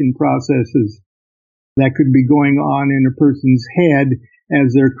visualization processes that could be going on in a person's head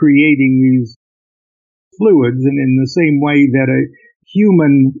as they're creating these fluids. And in the same way that a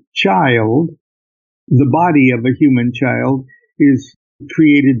human child, the body of a human child, is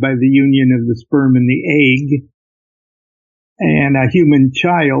created by the union of the sperm and the egg, and a human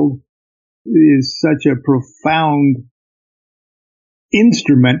child is such a profound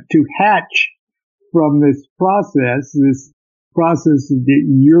instrument to hatch from this process that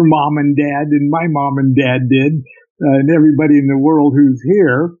your mom and dad and my mom and dad did, and everybody in the world who's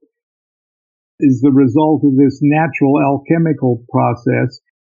here, is the result of this natural alchemical process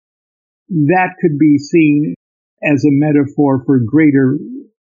that could be seen as a metaphor for greater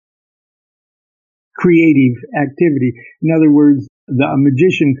creative activity. In other words, a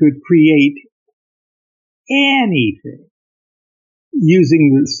magician could create anything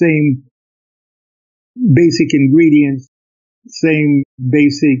using the same basic ingredients, same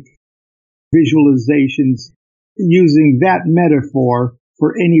basic visualizations, using that metaphor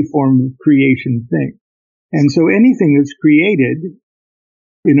for any form of creation thing. And so anything that's created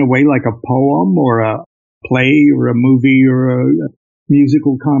in a way like a poem or a play or a movie or a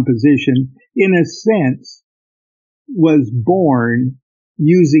musical composition, in a sense, was born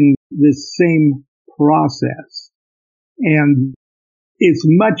using this same process. And it's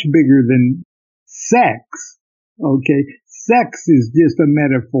much bigger than sex. Okay, sex is just a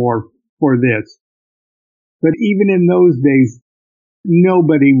metaphor for this. But even in those days,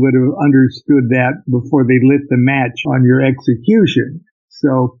 nobody would have understood that before they lit the match on your execution.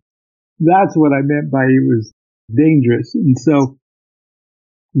 So that's what I meant by it was dangerous. And so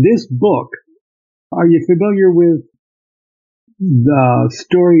this book, are you familiar with the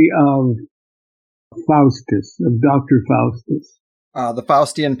story of Faustus, of Dr. Faustus? The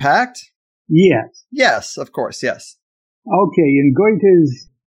Faustian Pact? Yes. Yes, of course, yes. Okay, in Goethe's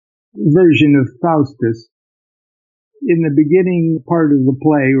version of Faustus, in the beginning part of the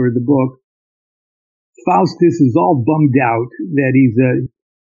play or the book, Faustus is all bummed out that he's a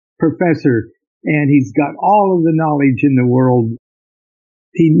professor and he's got all of the knowledge in the world.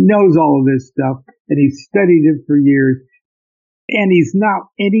 He knows all of this stuff and he's studied it for years, and he's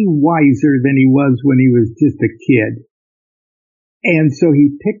not any wiser than he was when he was just a kid. And so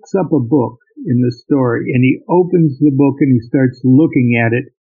he picks up a book in the story and he opens the book and he starts looking at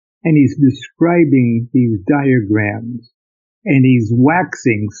it, and he's describing these diagrams, and he's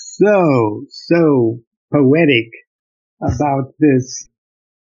waxing so poetic about this.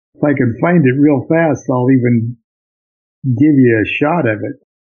 If I can find it real fast, I'll even give you a shot of it.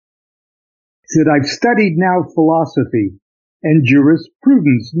 He said, I've studied now philosophy and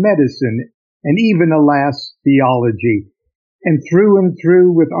jurisprudence, medicine, and even, alas, theology. And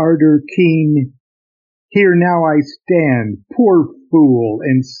through with ardor keen, here now I stand, poor fool,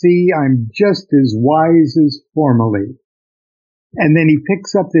 and see I'm just as wise as formerly. And then he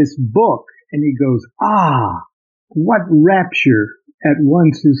picks up this book and he goes, what rapture at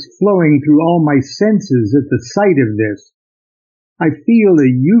once is flowing through all my senses at the sight of this. I feel a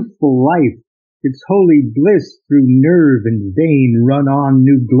youthful life, its holy bliss through nerve and vein run on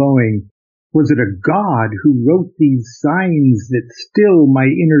new glowing. Was it a God who wrote these signs that still my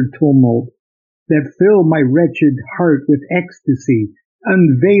inner tumult, that fill my wretched heart with ecstasy,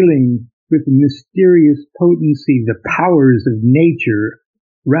 unveiling with mysterious potency the powers of nature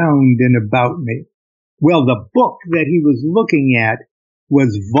round and about me? Well, the book that he was looking at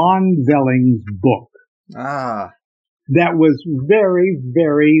was von Velling's book. That was very,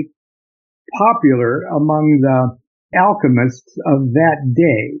 very popular among the alchemists of that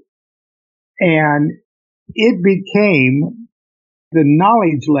day. And it became the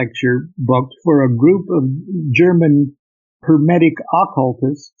knowledge lecture book for a group of German Hermetic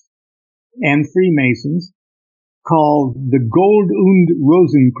occultists and Freemasons called the Gold und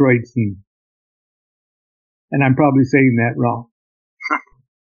Rosenkreuzen. And I'm probably saying that wrong.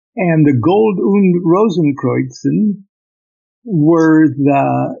 And the Gold und Rosenkreuzen were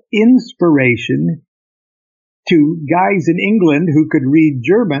the inspiration to guys in England who could read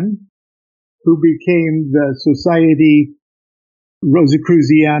German, who became the Society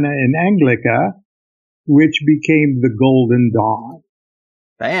Rosicruciana and Anglica, which became the Golden Dawn.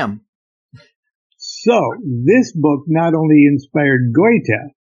 Bam. So this book not only inspired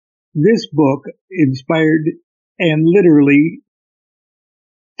Goethe, this book inspired and literally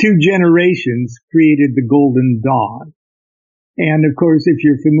 2 generations created the Golden Dawn. And of course, if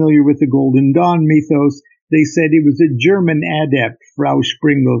you're familiar with the Golden Dawn mythos, they said it was a German adept, Frau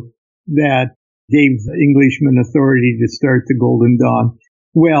Springel, that gave Englishmen authority to start the Golden Dawn.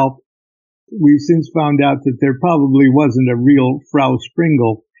 Well, we've since found out that there probably wasn't a real Frau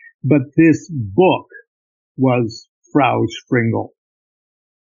Springel, but this book was Frau Springel.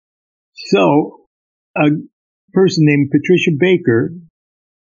 So, a person named Patricia Baker,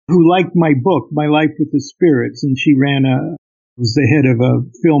 who liked my book, My Life with the Spirits, and she was the head of a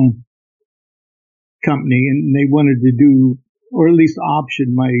film company, and they wanted to do, or at least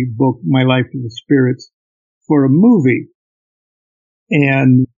option my book, My Life with the Spirits, for a movie.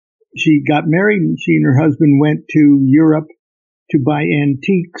 And she got married, and she and her husband went to Europe to buy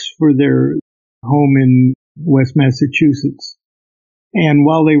antiques for their home in West Massachusetts. And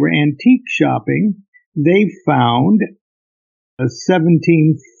while they were antique shopping, they found a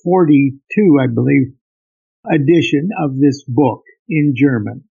 1742, I believe, edition of this book in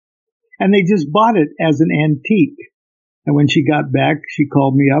German. And they just bought it as an antique. And when she got back, she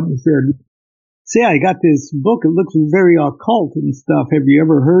called me up and said, "See, I got this book. It looks very occult and stuff. Have you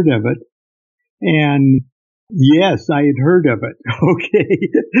ever heard of it?" And yes, I had heard of it.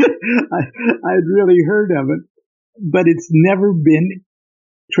 Okay. I had really heard of it, but it's never been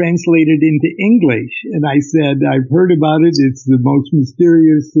translated into English. And I said, "I've heard about it. It's the most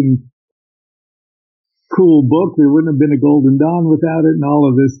mysterious and cool book. There wouldn't have been a Golden Dawn without it," and all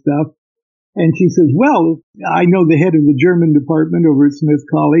of this stuff. And she says, "Well, I know the head of the German department over at Smith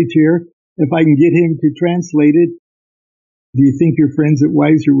College here. If I can get him to translate it, do you think your friends at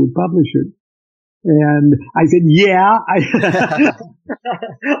Weiser would publish it?" And I said, yeah, I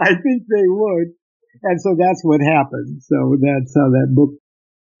think they would. And so that's what happened. So that's how that book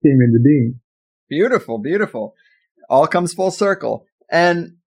came into being. Beautiful, beautiful. All comes full circle.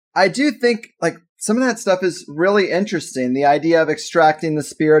 And I do think like some of that stuff is really interesting. The idea of extracting the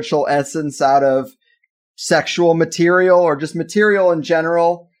spiritual essence out of sexual material or just material in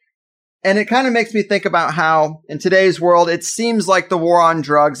general. And it kind of makes me think about how in today's world, it seems like the war on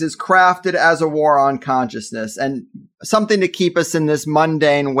drugs is crafted as a war on consciousness and something to keep us in this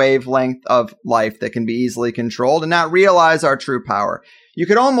mundane wavelength of life that can be easily controlled and not realize our true power. You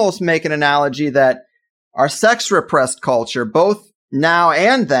could almost make an analogy that our sex repressed culture, both now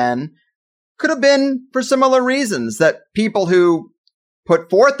and then, could have been for similar reasons, that people who put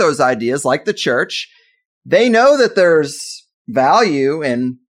forth those ideas, like the church, they know that there's value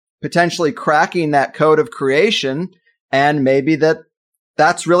in potentially cracking that code of creation, and maybe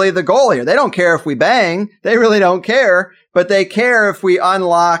that's really the goal here. They don't care if we bang. They really don't care, but they care if we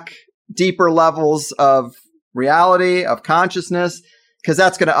unlock deeper levels of reality, of consciousness, because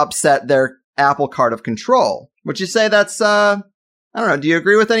that's going to upset their apple cart of control. Would you say that's, I don't know, do you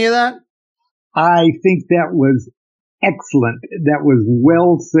agree with any of that? I think that was excellent. That was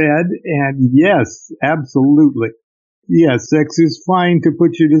well said. And yes, absolutely. Yes, sex is fine to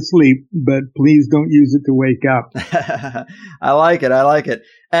put you to sleep, but please don't use it to wake up. I like it. I like it.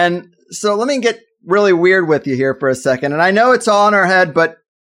 And so let me get really weird with you here for a second. And I know it's all in our head, but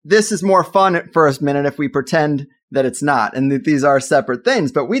this is more fun at first minute if we pretend that it's not and that these are separate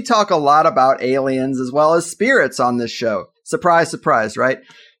things. But we talk a lot about aliens as well as spirits on this show. Surprise, surprise, right?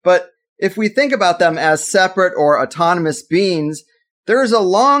 But if we think about them as separate or autonomous beings, there's a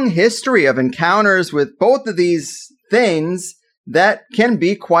long history of encounters with both of these things that can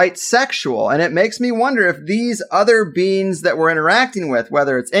be quite sexual. And it makes me wonder if these other beings that we're interacting with,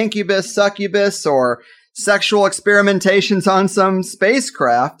 whether it's incubus, succubus, or sexual experimentations on some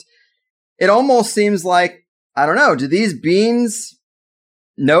spacecraft, it almost seems like, I don't know, do these beings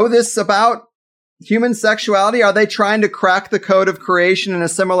know this about human sexuality? Are they trying to crack the code of creation in a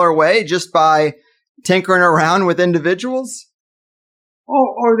similar way just by tinkering around with individuals?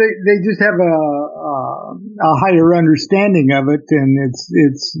 Or they just have a higher understanding of it, and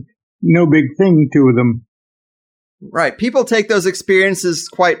it's no big thing to them. Right. People take those experiences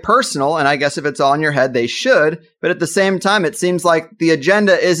quite personal, and I guess if it's all in your head, they should. But at the same time, it seems like the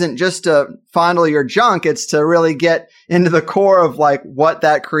agenda isn't just to fondle your junk. It's to really get into the core of like what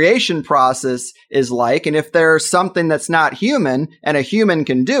that creation process is like. And if there's something that's not human and a human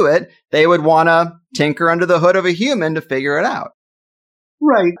can do it, they would want to tinker under the hood of a human to figure it out.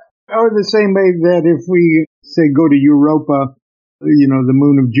 Right. Or the same way that if we, say, go to Europa, the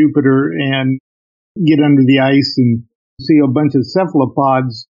moon of Jupiter, and get under the ice and see a bunch of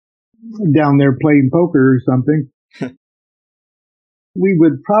cephalopods down there playing poker or something, we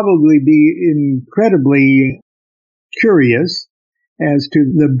would probably be incredibly curious as to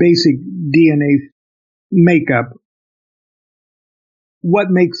the basic DNA makeup.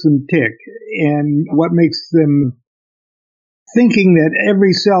 What makes them tick and what makes them thinking that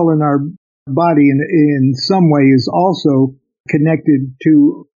every cell in our body in some way is also connected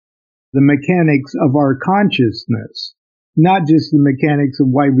to the mechanics of our consciousness, not just the mechanics of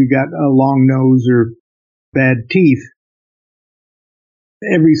why we got a long nose or bad teeth.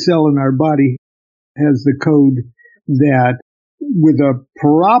 Every cell in our body has the code that, with a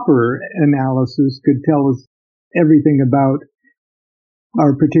proper analysis, could tell us everything about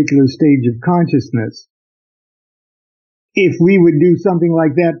our particular stage of consciousness. If we would do something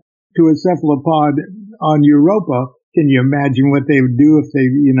like that to a cephalopod on Europa, can you imagine what they would do if they,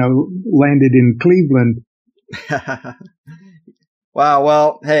 landed in Cleveland? Wow.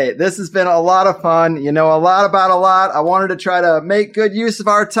 Well, hey, this has been a lot of fun. You know a lot about a lot. I wanted to try to make good use of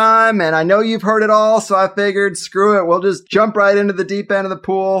our time, and I know you've heard it all, so I figured, screw it. We'll just jump right into the deep end of the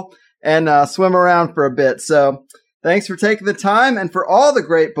pool and swim around for a bit. So thanks for taking the time and for all the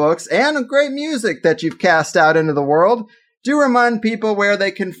great books and great music that you've cast out into the world. Do remind people where they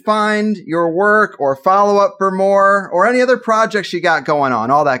can find your work or follow up for more or any other projects you got going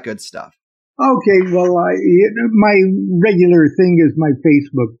on, all that good stuff. Okay, well, my regular thing is my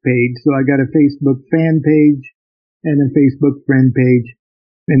Facebook page. So I got a Facebook fan page and a Facebook friend page,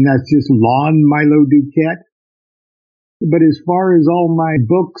 and that's just Lawn Milo DuQuette. But as far as all my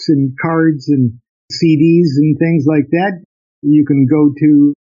books and cards and CDs and things like that, you can go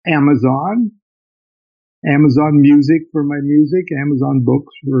to Amazon Music for my music, Amazon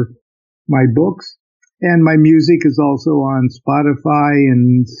Books for my books. And my music is also on Spotify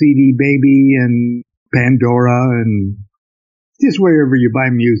and CD Baby and Pandora and just wherever you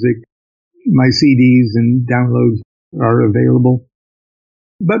buy music. my CDs and downloads are available.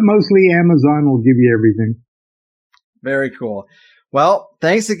 But mostly Amazon will give you everything. Very cool. Well,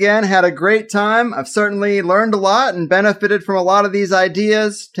 thanks again. Had a great time. I've certainly learned a lot and benefited from a lot of these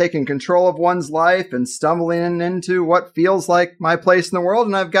ideas, taking control of one's life and stumbling into what feels like my place in the world.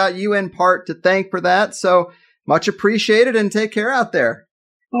 And I've got you in part to thank for that. So much appreciated, and take care out there.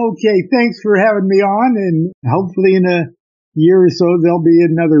 Okay, thanks for having me on. And hopefully in a year or so, there'll be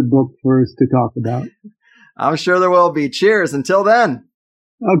another book for us to talk about. I'm sure there will be. Cheers. Until then.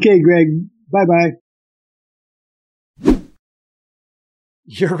 Okay, Greg. Bye-bye.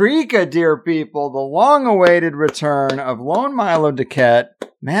 Eureka, dear people, the long-awaited return of Lone Milo DuQuette,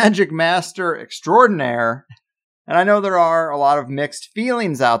 Magic Master Extraordinaire. And I know there are a lot of mixed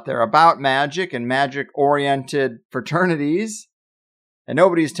feelings out there about magic and magic-oriented fraternities. And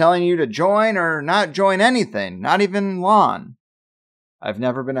nobody's telling you to join or not join anything, not even Lon. I've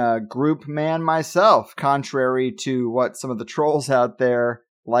never been a group man myself, contrary to what some of the trolls out there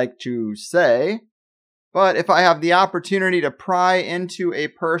like to say. But if I have the opportunity to pry into a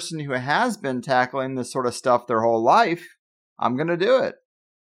person who has been tackling this sort of stuff their whole life, I'm going to do it.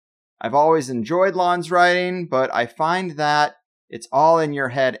 I've always enjoyed Lon's writing, but I find that it's all in your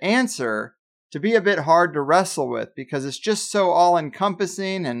head answer to be a bit hard to wrestle with because it's just so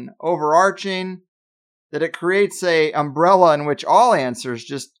all-encompassing and overarching that it creates a umbrella in which all answers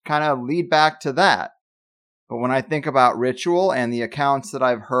just kind of lead back to that. But when I think about ritual and the accounts that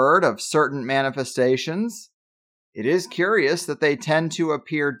I've heard of certain manifestations, it is curious that they tend to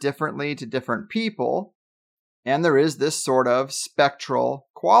appear differently to different people, and there is this sort of spectral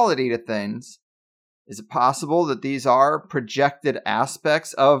quality to things. Is it possible that these are projected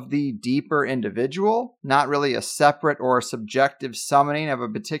aspects of the deeper individual, not really a separate or subjective summoning of a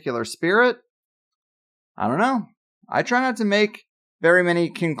particular spirit? I don't know. I try not to make very many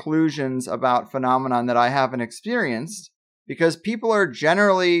conclusions about phenomenon that I haven't experienced, because people are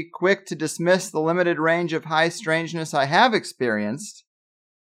generally quick to dismiss the limited range of high strangeness I have experienced.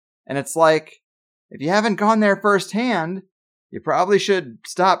 And it's like, if you haven't gone there firsthand, you probably should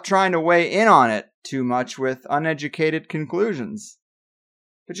stop trying to weigh in on it too much with uneducated conclusions.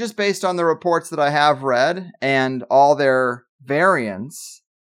 But just based on the reports that I have read and all their variants,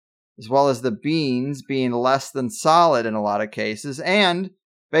 as well as the beans being less than solid in a lot of cases, and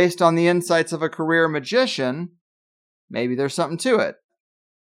based on the insights of a career magician, maybe there's something to it.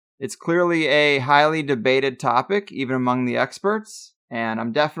 It's clearly a highly debated topic, even among the experts, and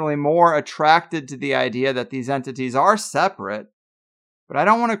I'm definitely more attracted to the idea that these entities are separate, but I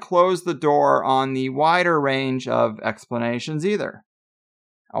don't want to close the door on the wider range of explanations either.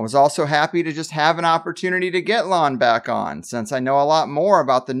 I was also happy to just have an opportunity to get Lon back on, since I know a lot more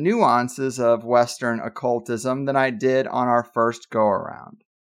about the nuances of Western occultism than I did on our first go-around.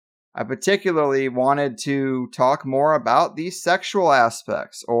 I particularly wanted to talk more about the sexual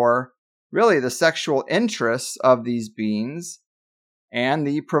aspects, or really the sexual interests of these beings, and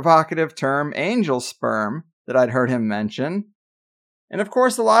the provocative term angel sperm that I'd heard him mention. And of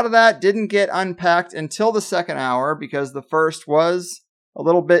course, a lot of that didn't get unpacked until the second hour, because the first was a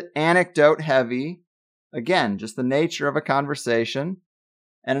little bit anecdote heavy. Again, just the nature of a conversation.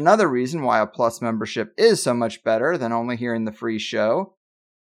 And another reason why a Plus membership is so much better than only hearing the free show.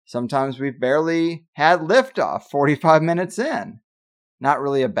 Sometimes we've barely had liftoff 45 minutes in. Not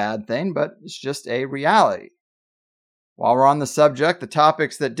really a bad thing, but it's just a reality. While we're on the subject, the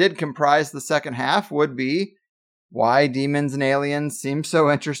topics that did comprise the second half would be why demons and aliens seem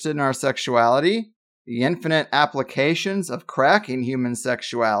so interested in our sexuality, the infinite applications of cracking human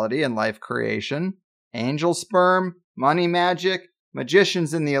sexuality and life creation, angel sperm, money magic,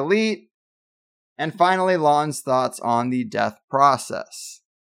 magicians in the elite, and finally Lon's thoughts on the death process.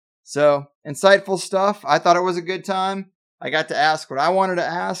 So, insightful stuff. I thought it was a good time. I got to ask what I wanted to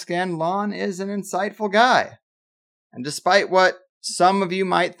ask, and Lon is an insightful guy. And despite what some of you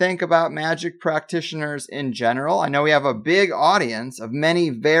might think about magic practitioners in general, I know we have a big audience of many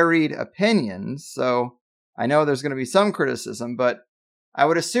varied opinions, so I know there's going to be some criticism, but I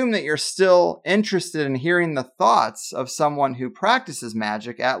would assume that you're still interested in hearing the thoughts of someone who practices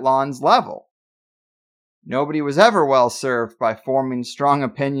magic at Lon's level. Nobody was ever well served by forming strong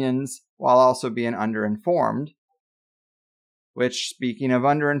opinions while also being underinformed. Which, speaking of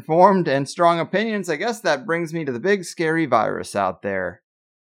underinformed and strong opinions, I guess that brings me to the big scary virus out there.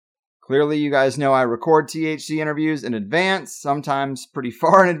 Clearly, you guys know I record THC interviews in advance, sometimes pretty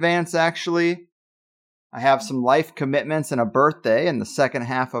far in advance, actually. I have some life commitments and a birthday in the second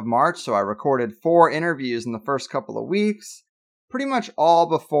half of March, so I recorded 4 interviews in the first couple of weeks, pretty much all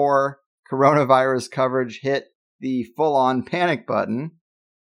before coronavirus coverage hit the full-on panic button.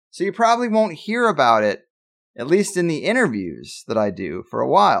 So you probably won't hear about it, at least in the interviews that I do, for a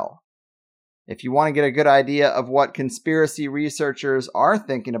while. If you want to get a good idea of what conspiracy researchers are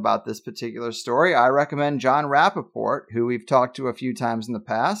thinking about this particular story, I recommend John Rappaport, who we've talked to a few times in the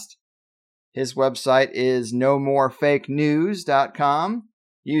past. His website is nomorefakenews.com,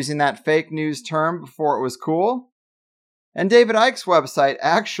 using that fake news term before it was cool. And David Icke's website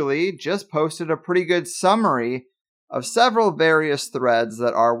actually just posted a pretty good summary of several various threads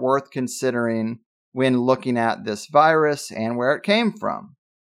that are worth considering when looking at this virus and where it came from.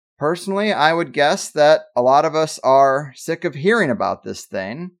 Personally, I would guess that a lot of us are sick of hearing about this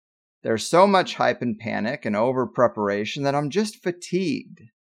thing. There's so much hype and panic and over-preparation that I'm just fatigued.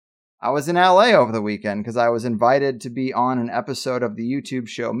 I was in LA over the weekend because I was invited to be on an episode of the YouTube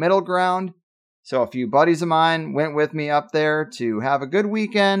show Middle Ground. So a few buddies of mine went with me up there to have a good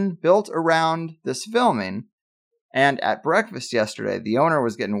weekend built around this filming. And at breakfast yesterday, the owner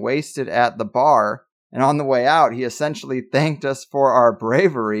was getting wasted at the bar. And on the way out, he essentially thanked us for our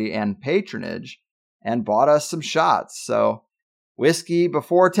bravery and patronage and bought us some shots. So whiskey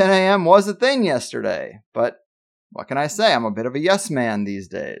before 10 a.m. was a thing yesterday. But what can I say? I'm a bit of a yes man these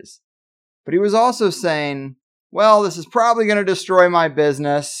days. But he was also saying, well, this is probably going to destroy my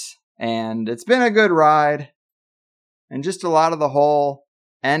business. And it's been a good ride. And just a lot of the whole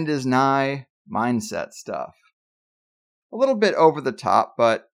end is nigh mindset stuff. A little bit over the top,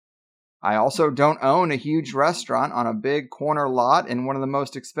 but I also don't own a huge restaurant on a big corner lot in one of the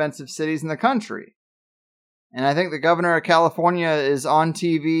most expensive cities in the country. And I think the governor of California is on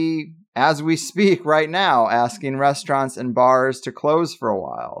TV as we speak right now, asking restaurants and bars to close for a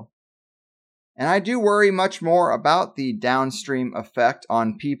while. And I do worry much more about the downstream effect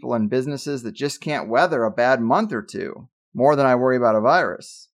on people and businesses that just can't weather a bad month or two, more than I worry about a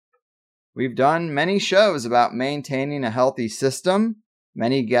virus. We've done many shows about maintaining a healthy system,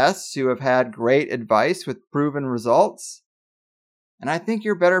 many guests who have had great advice with proven results, and I think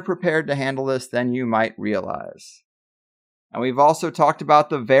you're better prepared to handle this than you might realize. And we've also talked about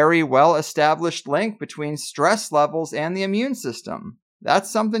the very well-established link between stress levels and the immune system. That's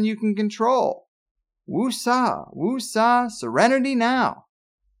something you can control. Woo-saw, serenity now.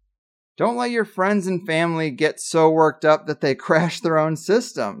 Don't let your friends and family get so worked up that they crash their own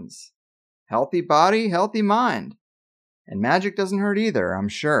systems. Healthy body, healthy mind. And magic doesn't hurt either, I'm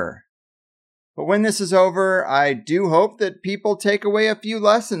sure. But when this is over, I do hope that people take away a few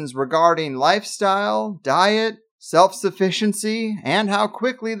lessons regarding lifestyle, diet, self-sufficiency, and how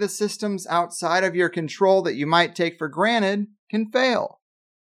quickly the systems outside of your control that you might take for granted can fail.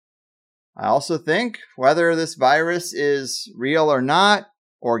 I also think whether this virus is real or not,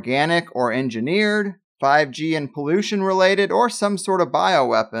 organic or engineered, 5G and pollution related, or some sort of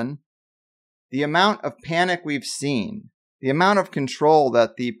bioweapon, the amount of panic we've seen, the amount of control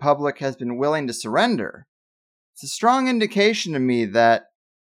that the public has been willing to surrender, it's a strong indication to me that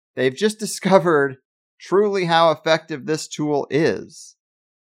they've just discovered truly how effective this tool is.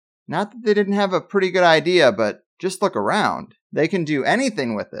 Not that they didn't have a pretty good idea, but just look around. They can do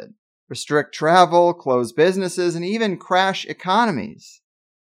anything with it. Restrict travel, close businesses, and even crash economies.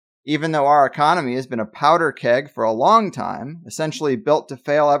 Even though our economy has been a powder keg for a long time, essentially built to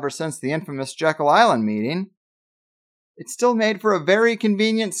fail ever since the infamous Jekyll Island meeting, it's still made for a very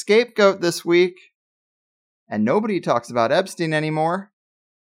convenient scapegoat this week. And nobody talks about Epstein anymore.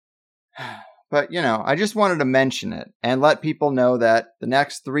 But, I just wanted to mention it and let people know that the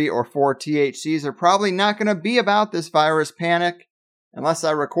next 3 or 4 THCs are probably not going to be about this virus panic unless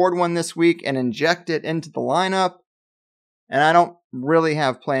I record one this week and inject it into the lineup. And I don't really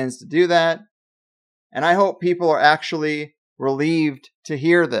have plans to do that. And I hope people are actually relieved to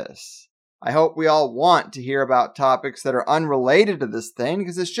hear this. I hope we all want to hear about topics that are unrelated to this thing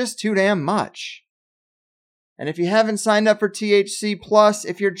because it's just too damn much. And if you haven't signed up for THC Plus,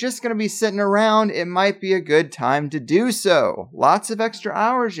 if you're just going to be sitting around, it might be a good time to do so. Lots of extra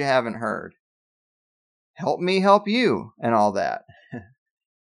hours you haven't heard. Help me help you and all that.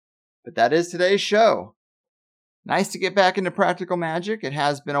 But that is today's show. Nice to get back into practical magic. It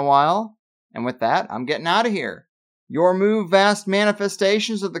has been a while. And with that, I'm getting out of here. Your move vast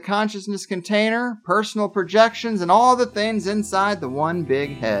manifestations of the consciousness container, personal projections, and all the things inside the one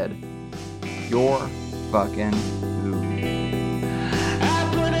big head. You're fucking